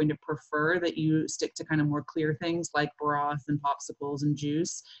anesthesiologist is going to prefer that you stick to kind of more clear things like broth and popsicles and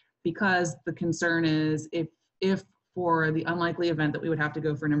juice, because the concern is, if for the unlikely event that we would have to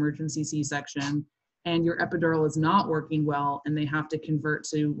go for an emergency C-section and your epidural is not working well and they have to convert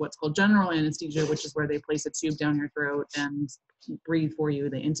to what's called general anesthesia, which is where they place a tube down your throat and breathe for you,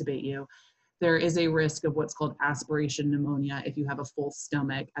 they intubate you, there is a risk of what's called aspiration pneumonia if you have a full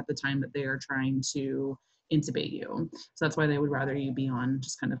stomach at the time that they are trying to intubate you. So that's why they would rather you be on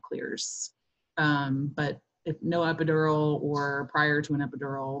just kind of clears. But if no epidural or prior to an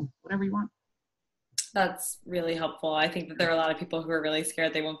epidural, whatever you want. That's really helpful. I think that there are a lot of people who are really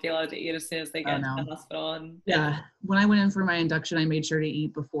scared they won't be able to eat as soon as they get to the hospital. And yeah, when I went in for my induction, I made sure to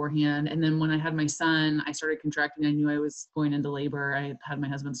eat beforehand. And then when I had my son, I started contracting. I knew I was going into labor. I had my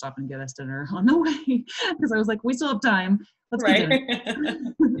husband stop and get us dinner on the way, because I was like, we still have time. Let's get dinner.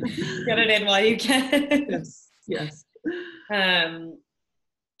 Get it in while you can. Yes.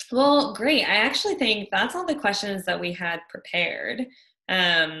 Well, great. I actually think that's all the questions that we had prepared.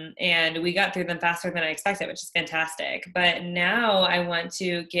 And we got through them faster than I expected, which is fantastic. But now I want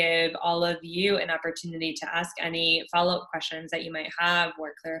to give all of you an opportunity to ask any follow-up questions that you might have,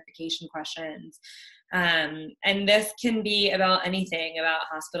 or clarification questions. And this can be about anything, about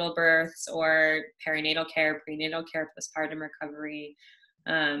hospital births or perinatal care, prenatal care, postpartum recovery.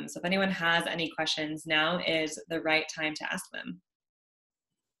 So if anyone has any questions, now is the right time to ask them.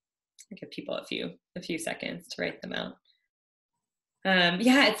 I'll give people a few seconds to write them out.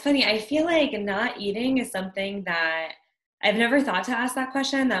 Yeah, it's funny. I feel like not eating is something that I've never thought to ask that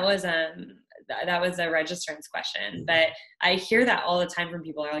question. That was a registrant's question, but I hear that all the time from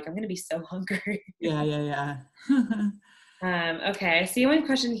people. Are like, I'm going to be so hungry. Yeah. Okay, I see one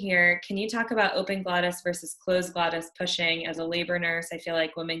question here. Can you talk about open glottis versus closed glottis pushing? As a labor nurse, I feel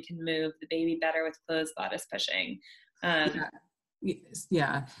like women can move the baby better with closed glottis pushing.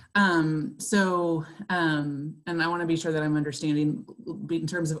 Yeah. And I want to be sure that I'm understanding in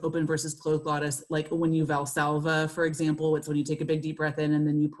terms of open versus closed glottis, like when you Valsalva, for example, it's when you take a big deep breath in and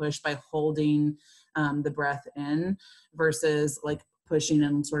then you push by holding the breath in, versus like pushing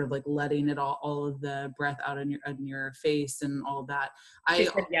and sort of like letting it all of the breath out in your face and all of that. She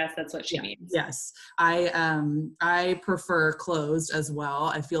said yes, that's what she means. Yes. I prefer closed as well.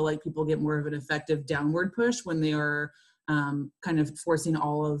 I feel like people get more of an effective downward push when they are kind of forcing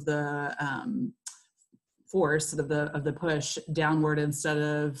all of the force of the push downward, instead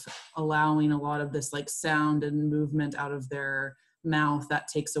of allowing a lot of this like sound and movement out of their mouth that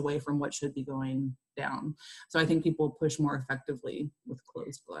takes away from what should be going down. So I think people push more effectively with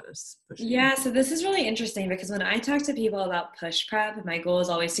closed glottis pushing. Yeah, so this is really interesting, because when I talk to people about push prep, my goal is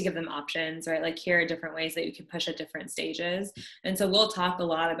always to give them options, right? Like, here are different ways that you can push at different stages. And so we'll talk a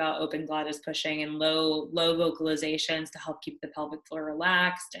lot about open glottis pushing and low vocalizations to help keep the pelvic floor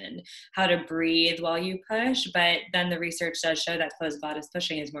relaxed, and how to breathe while you push. But then the research does show that closed glottis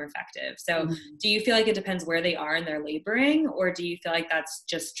pushing is more effective. So do you feel like it depends where they are in their laboring, or do you feel like that's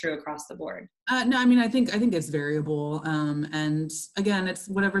just true across the board? No, I mean, I think it's variable. And again, it's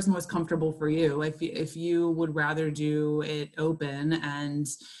whatever's most comfortable for you. If you would rather do it open and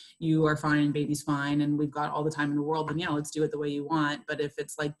you are fine, baby's fine, and we've got all the time in the world, then yeah, let's do it the way you want. But if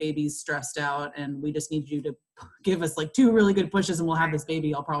it's like baby's stressed out and we just need you to give us like 2 really good pushes and we'll have this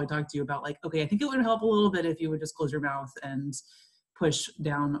baby, I'll probably talk to you about like, okay, I think it would help a little bit if you would just close your mouth and push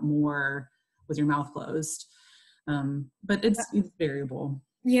down more with your mouth closed. But it's variable.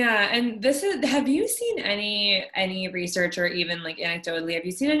 Yeah. And have you seen any research, or even like anecdotally, have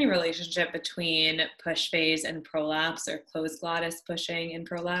you seen any relationship between push phase and prolapse, or closed glottis pushing and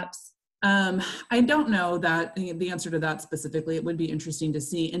prolapse? I don't know that the answer to that specifically. It would be interesting to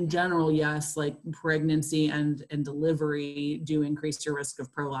see. In general, yes, like pregnancy and delivery do increase your risk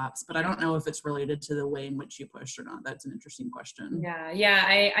of prolapse, but I don't know if it's related to the way in which you push or not. That's an interesting question.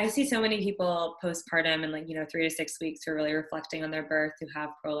 Yeah. I see so many people postpartum and 3 to 6 weeks who are really reflecting on their birth, who have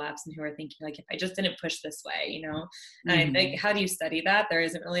prolapse and who are thinking like, if I just didn't push this way, and I think, how do you study that? There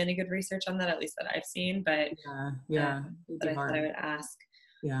isn't really any good research on that, at least that I've seen, but but I thought I would ask.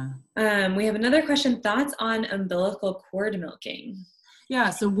 Yeah. We have another question. Thoughts on umbilical cord milking? Yeah,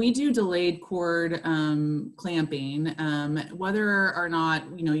 so we do delayed cord clamping. Whether or not,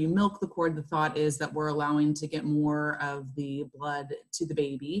 you milk the cord, the thought is that we're allowing to get more of the blood to the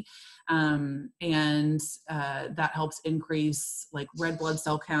baby. And that helps increase like red blood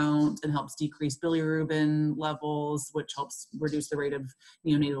cell count and helps decrease bilirubin levels, which helps reduce the rate of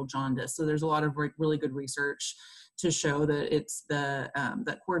neonatal jaundice. So there's a lot of really good research to show that it's that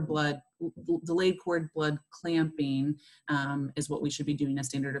delayed cord blood clamping is what we should be doing as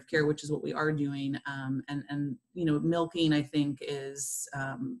standard of care, which is what we are doing. And milking, I think, is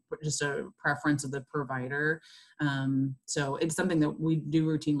just a preference of the provider. So it's something that we do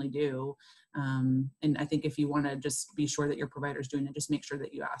routinely do. And I think if you want to just be sure that your provider's doing it, just make sure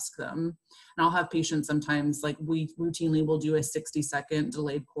that you ask them. And I'll have patients sometimes, like we routinely will do a 60-second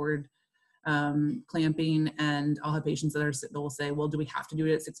delayed cord clamping, and I'll have patients that will say, well, do we have to do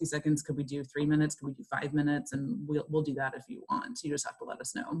it at 60 seconds? Could we do 3 minutes? Could we do 5 minutes? And we'll do that if you want. You just have to let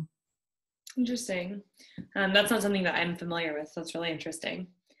us know. Interesting. That's not something that I'm familiar with, so it's really interesting.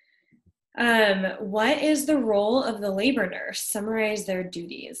 What is the role of the labor nurse? Summarize their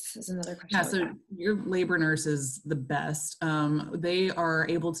duties is another question. Yeah, so your labor nurse is the best. They are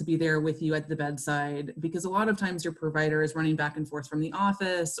able to be there with you at the bedside, because a lot of times your provider is running back and forth from the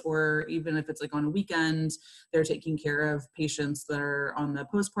office, or even if it's like on a weekend, they're taking care of patients that are on the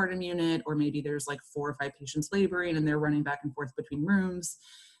postpartum unit, or maybe there's like 4 or 5 patients laboring and they're running back and forth between rooms.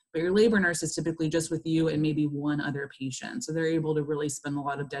 But your labor nurse is typically just with you and maybe one other patient. So they're able to really spend a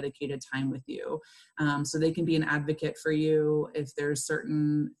lot of dedicated time with you. So they can be an advocate for you if there's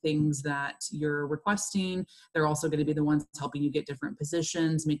certain things that you're requesting. They're also going to be the ones helping you get different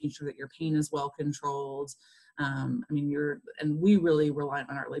positions, making sure that your pain is well controlled. And we really rely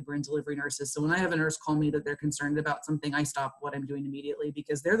on our labor and delivery nurses. So when I have a nurse call me that they're concerned about something, I stop what I'm doing immediately,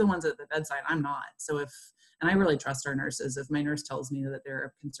 because they're the ones at the bedside. I'm not. And I really trust our nurses. If my nurse tells me that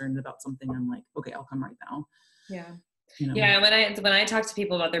they're concerned about something, I'm like, okay, I'll come right now. Yeah. Yeah. When I talk to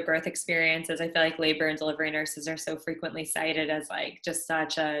people about their birth experiences, I feel like labor and delivery nurses are so frequently cited as like just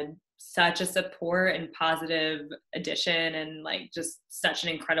such a support and positive addition, and like just such an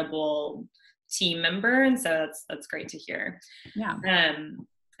incredible team member. And so that's great to hear. Yeah.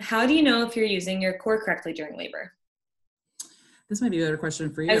 How do you know if you're using your core correctly during labor? This might be a better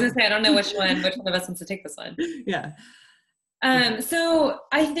question for you. I was gonna say, I don't know which one of us wants to take this one. Yeah. So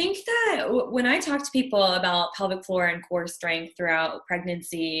I think that when I talk to people about pelvic floor and core strength throughout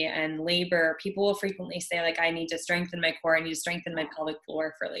pregnancy and labor, people will frequently say like, I need to strengthen my core, I need to strengthen my pelvic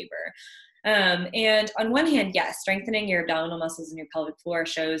floor for labor. And on one hand, yes, strengthening your abdominal muscles and your pelvic floor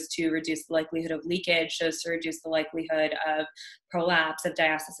shows to reduce the likelihood of leakage, shows to reduce the likelihood of prolapse, of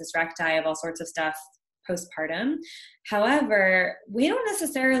diastasis recti, of all sorts of stuff postpartum. However, we don't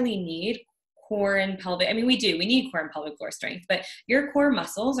necessarily need core and pelvic. I mean, we need core and pelvic floor strength, but your core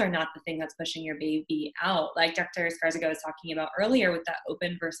muscles are not the thing that's pushing your baby out. Like Dr. Escarzaga was talking about earlier with that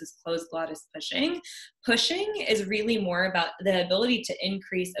open versus closed glottis pushing. Pushing is really more about the ability to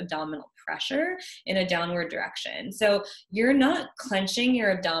increase abdominal pressure in a downward direction. So you're not clenching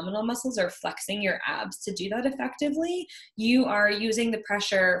your abdominal muscles or flexing your abs to do that effectively. You are using the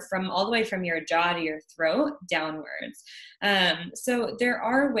pressure from all the way from your jaw to your throat downwards. So there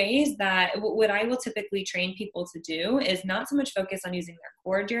are ways that what I will typically train people to do is not so much focus on using their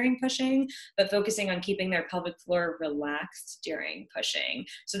core during pushing, but focusing on keeping their pelvic floor relaxed during pushing,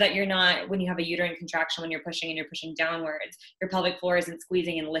 so that you're not, when you have a uterine contraction, when you're pushing and you're pushing downwards, your pelvic floor isn't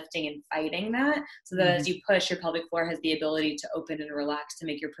squeezing and lifting and fighting that, so that as you push, your pelvic floor has the ability to open and relax to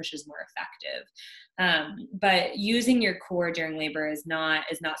make your pushes more effective. But using your core during labor is not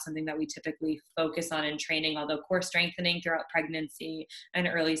something that we typically focus on in training, although core strengthening throughout pregnancy and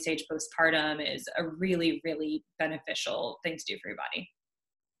early stage postpartum is a really, really beneficial thing to do for your body.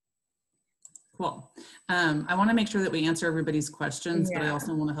 Cool. I want to make sure that we answer everybody's questions, but I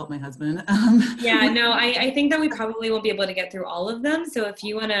also want to help my husband. I think that we probably won't be able to get through all of them. So if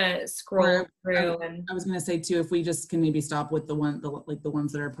you want to scroll through, and I was going to say too, if we just can maybe stop with the ones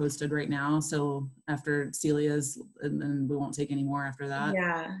that are posted right now. So after Celia's, and then we won't take any more after that.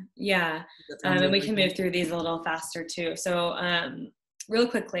 Yeah. And we can move through these a little faster too. So Real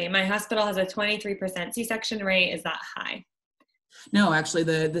quickly, my hospital has a 23% C-section rate. Is that high? No, actually,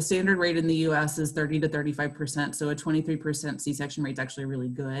 the standard rate in the U.S. is 30 to 35%. So a 23% C-section rate is actually really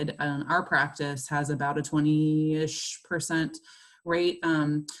good. Our practice has about a 20-ish% rate.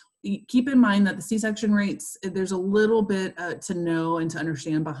 Keep in mind that the C-section rates, there's a little bit to know and to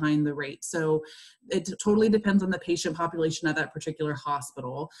understand behind the rate. So it totally depends on the patient population at that particular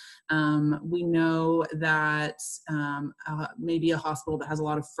hospital. We know that maybe a hospital that has a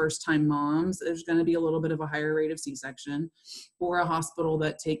lot of first-time moms, there's going to be a little bit of a higher rate of C-section, or a hospital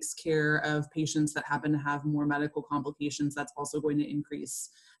that takes care of patients that happen to have more medical complications, that's also going to increase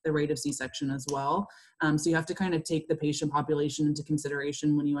the rate of C-section as well. So you have to kind of take the patient population into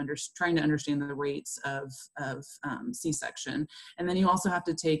consideration when you trying to understand the rates of C-section. And then you also have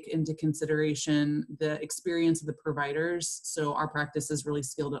to take into consideration the experience of the providers. So our practice is really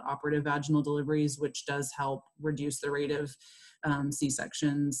skilled at operative vaginal deliveries, which does help reduce the rate of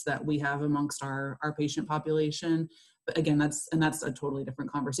C-sections that we have amongst our patient population. But again, that's a totally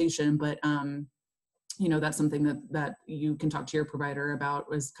different conversation. But that's something that you can talk to your provider about,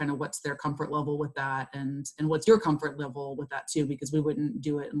 is kind of what's their comfort level with that, and what's your comfort level with that too, because we wouldn't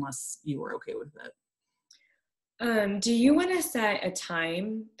do it unless you were okay with it. Do you want to set a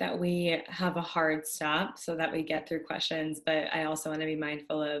time that we have a hard stop so that we get through questions, but I also want to be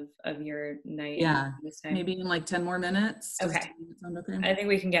mindful of your night? Yeah, maybe in like 10 more minutes. Okay. I think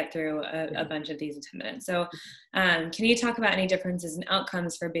we can get through a bunch of these in 10 minutes. So can you talk about any differences in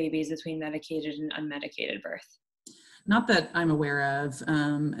outcomes for babies between medicated and unmedicated birth? Not that I'm aware of,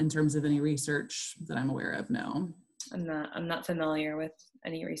 in terms of any research that I'm aware of, no. I'm not familiar with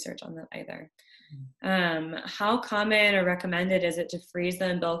any research on that either. How common or recommended is it to freeze the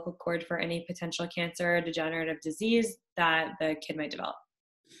umbilical cord for any potential cancer or degenerative disease that the kid might develop?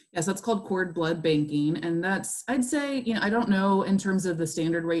 Yes, that's called cord blood banking. And that's, I'd say, I don't know in terms of the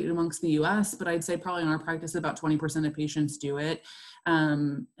standard rate amongst the US, but I'd say probably in our practice, about 20% of patients do it.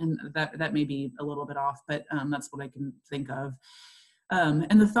 And that may be a little bit off, but that's what I can think of.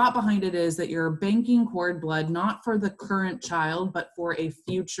 And the thought behind it is that you're banking cord blood, not for the current child, but for a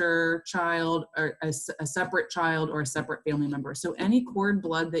future child, or a separate child, or a separate family member. So any cord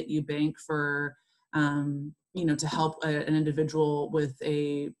blood that you bank for, to help an individual with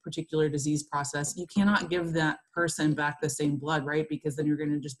a particular disease process, you cannot give that person back the same blood, right? Because then you're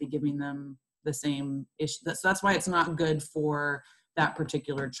going to just be giving them the same issue. So that's why it's not good for that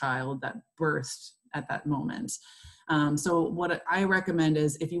particular child that birthed at that moment. So what I recommend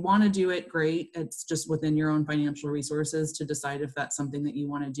is, if you want to do it, great. It's just within your own financial resources to decide if that's something that you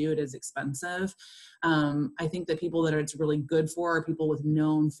want to do. It is expensive. I think that people that it's really good for are people with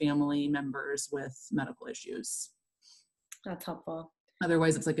known family members with medical issues. That's helpful.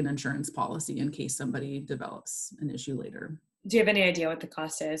 Otherwise, it's like an insurance policy in case somebody develops an issue later. Do you have any idea what the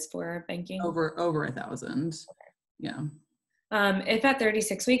cost is for banking? Over $1,000. Okay. Yeah. If at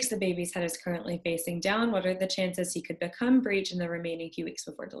 36 weeks the baby's head is currently facing down, what are the chances he could become breech in the remaining few weeks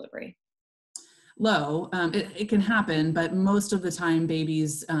before delivery? Low. It can happen, but most of the time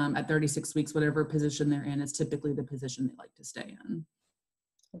babies at 36 weeks, whatever position they're in, is typically the position they like to stay in.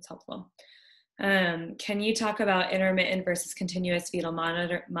 That's helpful. Can you talk about intermittent versus continuous fetal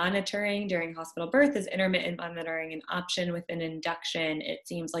monitoring during hospital birth? Is intermittent monitoring an option with an induction? It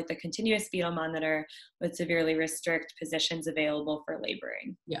seems like the continuous fetal monitor would severely restrict positions available for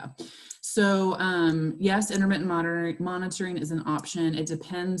laboring. Yeah. So yes, intermittent monitoring is an option. It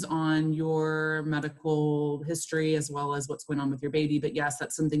depends on your medical history as well as what's going on with your baby. But yes,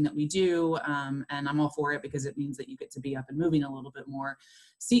 that's something that we do. And I'm all for it because it means that you get to be up and moving a little bit more.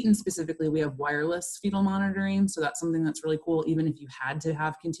 Seton specifically, we have wireless fetal monitoring. So that's something that's really cool. Even if you had to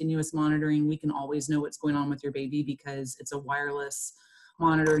have continuous monitoring, we can always know what's going on with your baby because it's a wireless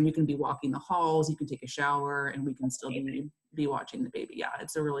monitor, and you can be walking the halls, you can take a shower, and we can still be watching the baby. Yeah,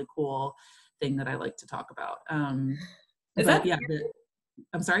 it's a really cool thing that I like to talk about. Is that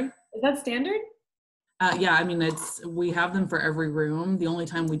I'm sorry? Is that standard? Yeah, I mean, we have them for every room. The only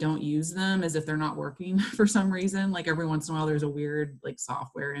time we don't use them is if they're not working for some reason. Like every once in a while, there's a weird like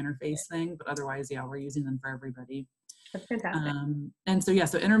software interface thing, but otherwise, yeah, we're using them for everybody. That's fantastic. And so, yeah,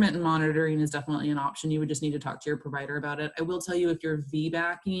 so intermittent monitoring is definitely an option. You would just need to talk to your provider about it. I will tell you, if you're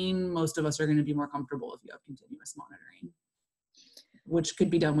VBACing, most of us are going to be more comfortable if you have continuous monitoring, which could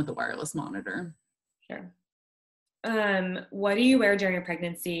be done with the wireless monitor. Sure. What do you wear during a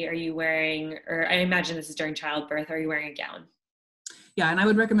pregnancy? Are you wearing, or I imagine this is during childbirth, are you wearing a gown? Yeah, and I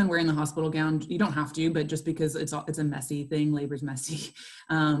would recommend wearing the hospital gown. You don't have to, but just because it's a messy thing, labor's messy,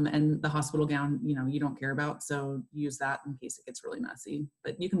 and the hospital gown, you don't care about, so use that in case it gets really messy.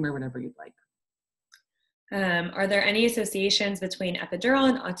 But you can wear whatever you'd like. Are there any associations between epidural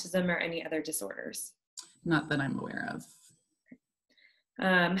and autism or any other disorders? Not that I'm aware of.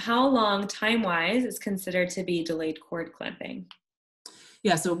 How long time-wise is considered to be delayed cord clamping?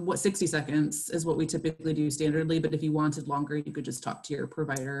 Yeah, so 60 seconds is what we typically do standardly, but if you wanted longer, you could just talk to your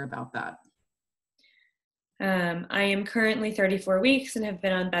provider about that. I am currently 34 weeks and have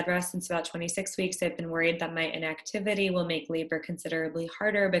been on bed rest since about 26 weeks. I've been worried that my inactivity will make labor considerably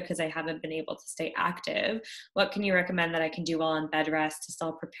harder because I haven't been able to stay active. What can you recommend that I can do while on bed rest to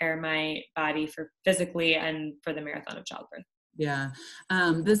still prepare my body for physically and for the marathon of childbirth? Yeah,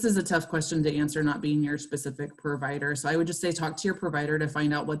 this is a tough question to answer, not being your specific provider. So I would just say talk to your provider to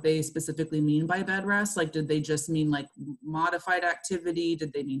find out what they specifically mean by bed rest. Like, did they just mean like modified activity?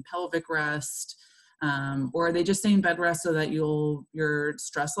 Did they mean pelvic rest? Or are they just saying bed rest so that your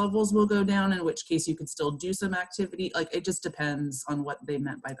stress levels will go down, in which case you could still do some activity? Like, it just depends on what they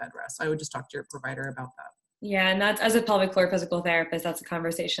meant by bed rest. So I would just talk to your provider about that. Yeah, and that's, as a pelvic floor physical therapist, that's a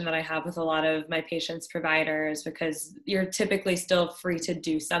conversation that I have with a lot of my patients' providers, because you're typically still free to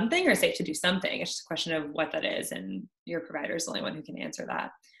do something or safe to do something. It's just a question of what that is, and your provider is the only one who can answer that.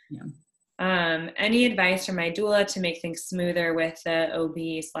 Yeah. Any advice from my doula to make things smoother with the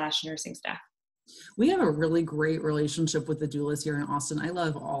OB/nursing staff? We have a really great relationship with the doulas here in Austin. I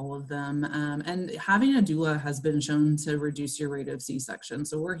love all of them. And having a doula has been shown to reduce your rate of C-section.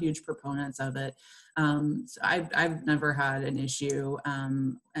 So we're huge proponents of it. So I've never had an issue.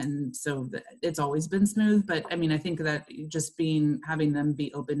 And so it's always been smooth. But I mean, I think that just having them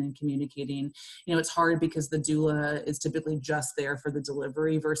be open and communicating, it's hard because the doula is typically just there for the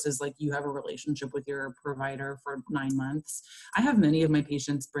delivery versus like you have a relationship with your provider for 9 months. I have many of my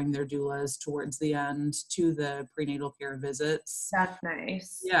patients bring their doulas towards the end to the prenatal care visits. That's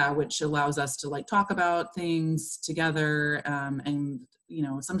nice. Yeah, which allows us to like talk about things together. And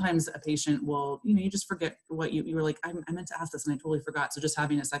sometimes a patient will, you just forget what you were like, I meant to ask this and I totally forgot. So just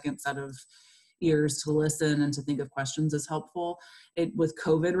having a second set of ears to listen and to think of questions is helpful. With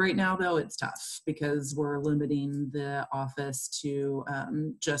COVID right now, though, it's tough because we're limiting the office to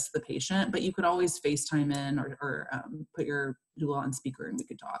just the patient, but you could always FaceTime in or put your doula on speaker and we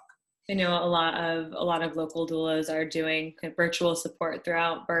could talk. I know a lot of local doulas are doing virtual support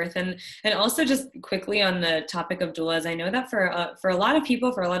throughout birth, and also just quickly on the topic of doulas, I know that for a lot of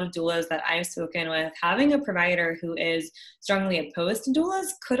people, for a lot of doulas that I've spoken with, having a provider who is strongly opposed to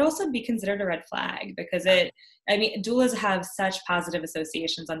doulas could also be considered a red flag, because doulas have such positive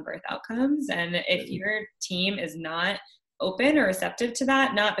associations on birth outcomes, and if your team is not open or receptive to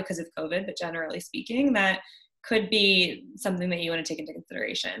that, not because of COVID, but generally speaking, that could be something that you want to take into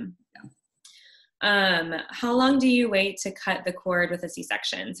consideration. Yeah. How long do you wait to cut the cord with a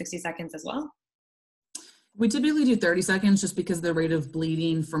C-section? 60 seconds as well? We typically do 30 seconds just because the rate of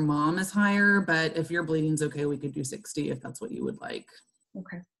bleeding for mom is higher, but if your bleeding's okay, we could do 60 if that's what you would like.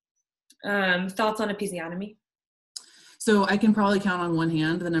 Okay. Thoughts on episiotomy? So I can probably count on one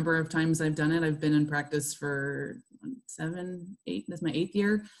hand the number of times I've done it. I've been in practice for 7, 8, this is my 8th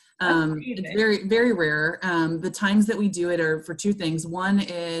year. It's very, very rare. The times that we do it are for two things. One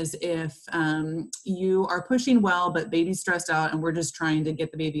is if you are pushing well, but baby's stressed out and we're just trying to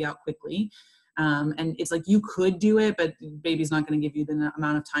get the baby out quickly. And it's like you could do it, but baby's not going to give you the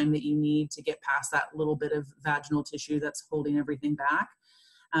amount of time that you need to get past that little bit of vaginal tissue that's holding everything back.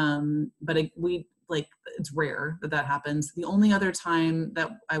 But it's rare that happens. The only other time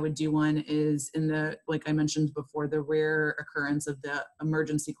that I would do one is in like I mentioned before, the rare occurrence of the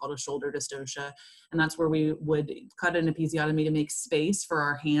emergency called a shoulder dystocia. And that's where we would cut an episiotomy to make space for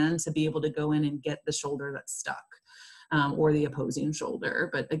our hand to be able to go in and get the shoulder that's stuck, or the opposing shoulder.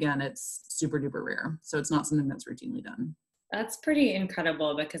 But again, it's super duper rare. So it's not something that's routinely done. That's pretty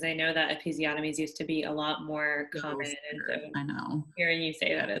incredible, because I know that episiotomies used to be a lot more common. And so I know. Hearing you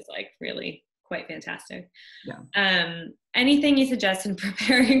say that is like really quite fantastic. Yeah. Anything you suggest in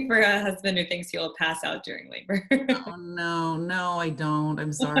preparing for a husband who thinks you'll pass out during labor? Oh, no, I don't.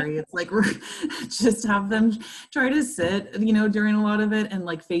 I'm sorry. It's like, just have them try to sit, during a lot of it and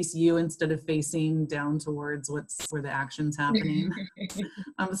like face you instead of facing down towards where the action's happening.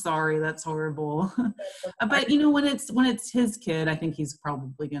 I'm sorry. That's horrible. But when it's his kid, I think he's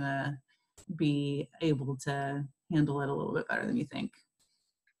probably going to be able to handle it a little bit better than you think.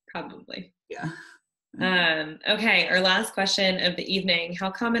 Probably. Yeah. Okay, our last question of the evening. How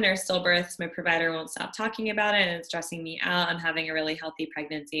common are stillbirths? My provider won't stop talking about it and it's stressing me out. I'm having a really healthy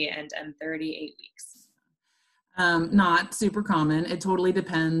pregnancy and I'm 38 weeks. Not super common. It totally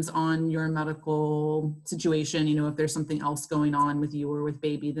depends on your medical situation. You know, if there's something else going on with you or with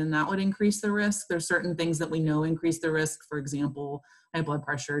baby, then that would increase the risk. There's certain things that we know increase the risk. For example, high blood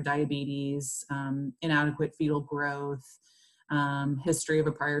pressure, diabetes, inadequate fetal growth, history of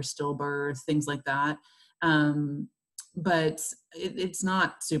a prior stillbirth, things like that. But it's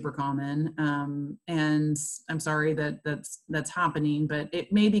not super common. And I'm sorry that that's happening, but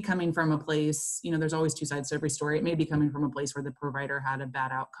it may be coming from a place, you know, there's always two sides to every story. It may be coming from a place where the provider had a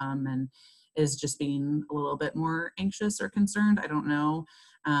bad outcome and is just being a little bit more anxious or concerned. I don't know.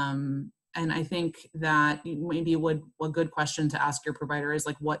 And I think that maybe a good question to ask your provider is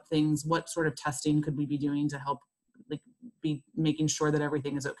like, what sort of testing could we be doing to help, like, be making sure that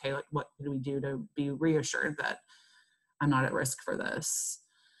everything is okay? Like, what could we do to be reassured that I'm not at risk for this,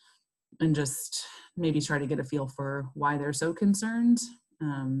 and just maybe try to get a feel for why they're so concerned.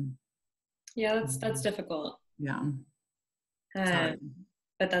 Yeah, that's difficult. Yeah.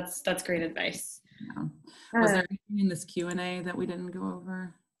 But that's great advice. Yeah. Was there anything in this Q&A that we didn't go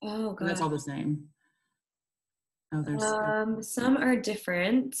over? Oh, God. That's all the same. Oh, there's some are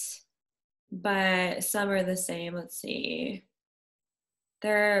different, but some are the same. Let's see.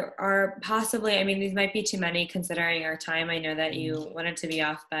 There are possibly, I mean, these might be too many considering our time. I know that you wanted to be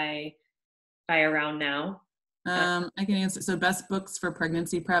off by around now. I can answer. So best books for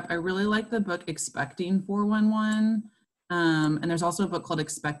pregnancy prep. I really like the book Expecting 411. And there's also a book called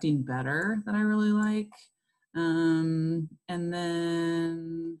Expecting Better that I really like. And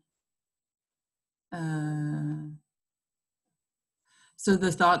then, so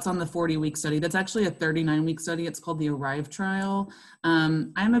the thoughts on the 40-week study, that's actually a 39-week study. It's called the ARRIVE trial.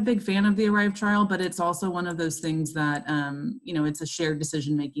 I'm a big fan of the ARRIVE trial, but it's also one of those things that, you know, it's a shared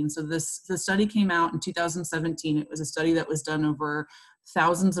decision-making. So the study came out in 2017. It was a study that was done over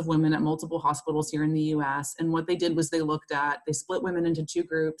thousands of women at multiple hospitals here in the US. And what they did was they split women into two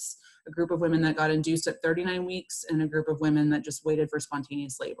groups, a group of women that got induced at 39 weeks and a group of women that just waited for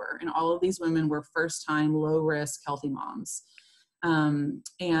spontaneous labor. And all of these women were first-time, low-risk, healthy moms.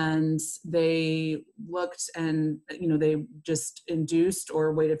 And they looked and, you know, they just induced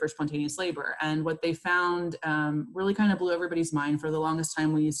or waited for spontaneous labor. And what they found really kind of blew everybody's mind. For the longest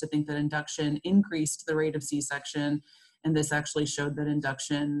time, we used to think that induction increased the rate of C-section. And this actually showed that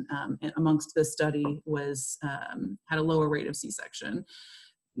induction amongst this study was had a lower rate of C-section.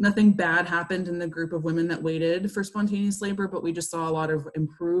 Nothing bad happened in the group of women that waited for spontaneous labor, but we just saw a lot of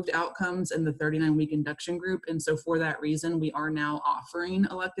improved outcomes in the 39-week induction group. And so for that reason, we are now offering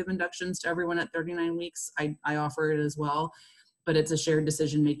elective inductions to everyone at 39 weeks. I offer it as well, but it's a shared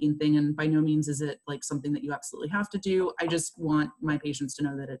decision-making thing. And by no means is it like something that you absolutely have to do. I just want my patients to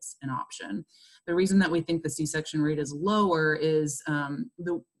know that it's an option. The reason that we think the C-section rate is lower is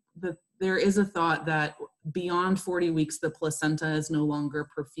there is a thought that beyond 40 weeks, the placenta is no longer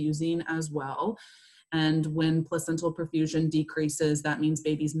perfusing as well. And when placental perfusion decreases, that means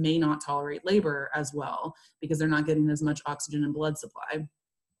babies may not tolerate labor as well because they're not getting as much oxygen and blood supply.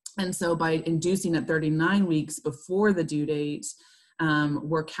 And so by inducing at 39 weeks before the due date,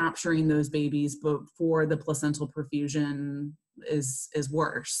 we're capturing those babies before the placental perfusion is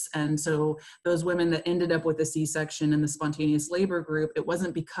worse. And so those women that ended up with a C-section in the spontaneous labor group, it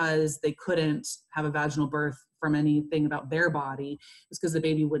wasn't because they couldn't have a vaginal birth from anything about their body. It's because the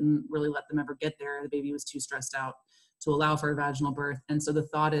baby wouldn't really let them ever get there. The baby was too stressed out to allow for a vaginal birth. And so the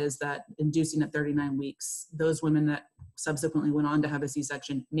thought is that inducing at 39 weeks, those women that subsequently went on to have a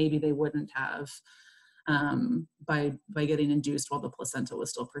C-section, maybe they wouldn't have by getting induced while the placenta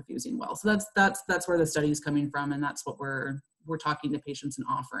was still perfusing well. So that's where the study is coming from, and that's what we're talking to patients and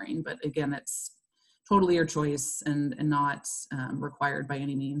offering. But again, it's totally your choice and not required by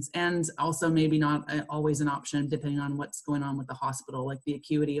any means. And also maybe not always an option depending on what's going on with the hospital, like the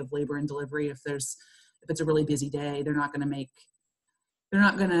acuity of labor and delivery. If it's a really busy day, they're not going to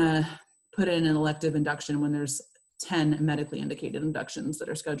put in an elective induction when there's 10 medically indicated inductions that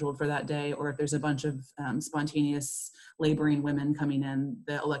are scheduled for that day, or if there's a bunch of spontaneous laboring women coming in,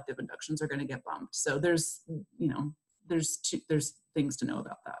 the elective inductions are going to get bumped. So there's things to know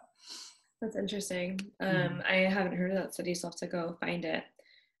about that. That's interesting. I haven't heard of that study, so I'll have to go find it.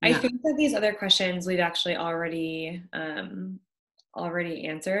 Yeah. I think that these other questions we've actually already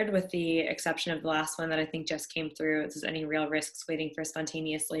answered, with the exception of the last one that I think just came through. Is any real risks waiting for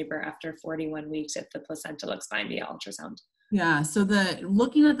spontaneous labor after 41 weeks if the placenta looks fine via ultrasound? Yeah, so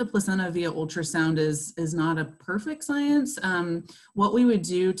looking at the placenta via ultrasound is not a perfect science. What we would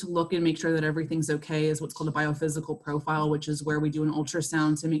do to look and make sure that everything's okay is what's called a biophysical profile, which is where we do an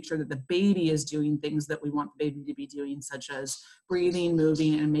ultrasound to make sure that the baby is doing things that we want the baby to be doing, such as breathing,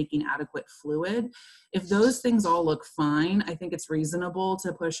 moving, and making adequate fluid. If those things all look fine, I think it's reasonable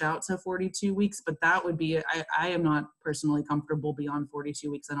to push out to 42 weeks, but that would be, I am not personally comfortable beyond 42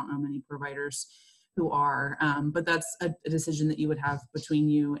 weeks. I don't know many providers who are, but that's a decision that you would have between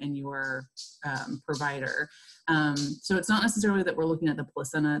you and your provider. So it's not necessarily that we're looking at the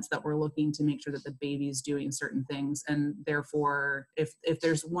placenta, it's that we're looking to make sure that the baby's doing certain things. And therefore, if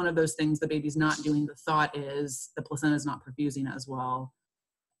there's one of those things the baby's not doing, the thought is the placenta is not perfusing as well.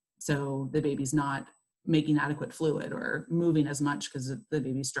 So the baby's not making adequate fluid or moving as much because the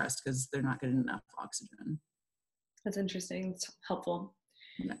baby's stressed because they're not getting enough oxygen. That's interesting. It's helpful.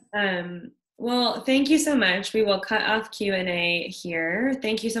 Yeah. Well, thank you so much. We will cut off Q&A here.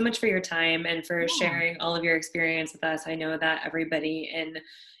 Thank you so much for your time and for sharing all of your experience with us. I know that everybody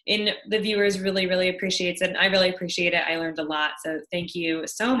in the viewers really, really appreciates it. And I really appreciate it. I learned a lot. So thank you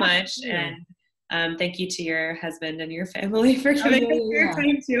so much. And thank you to your husband and your family for giving us your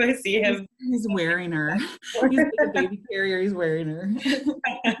time too. I see him. He's wearing her. He's like a baby carrier. He's wearing her.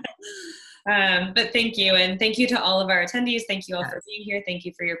 But thank you. And thank you to all of our attendees. Thank you all for being here. Thank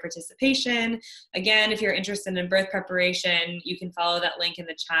you for your participation. Again, if you're interested in birth preparation, you can follow that link in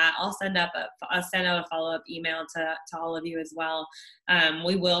the chat. I'll send out a follow-up email to all of you as well.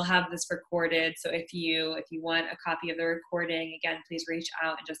 We will have this recorded. So if you want a copy of the recording, again, please reach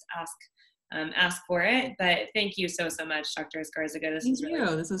out and just ask for it. But thank you so much, Dr. Escarzaga.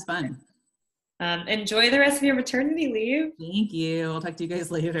 This was fun. Enjoy the rest of your maternity leave. Thank you. I'll talk to you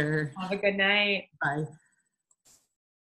guys later. Have a good night. Bye.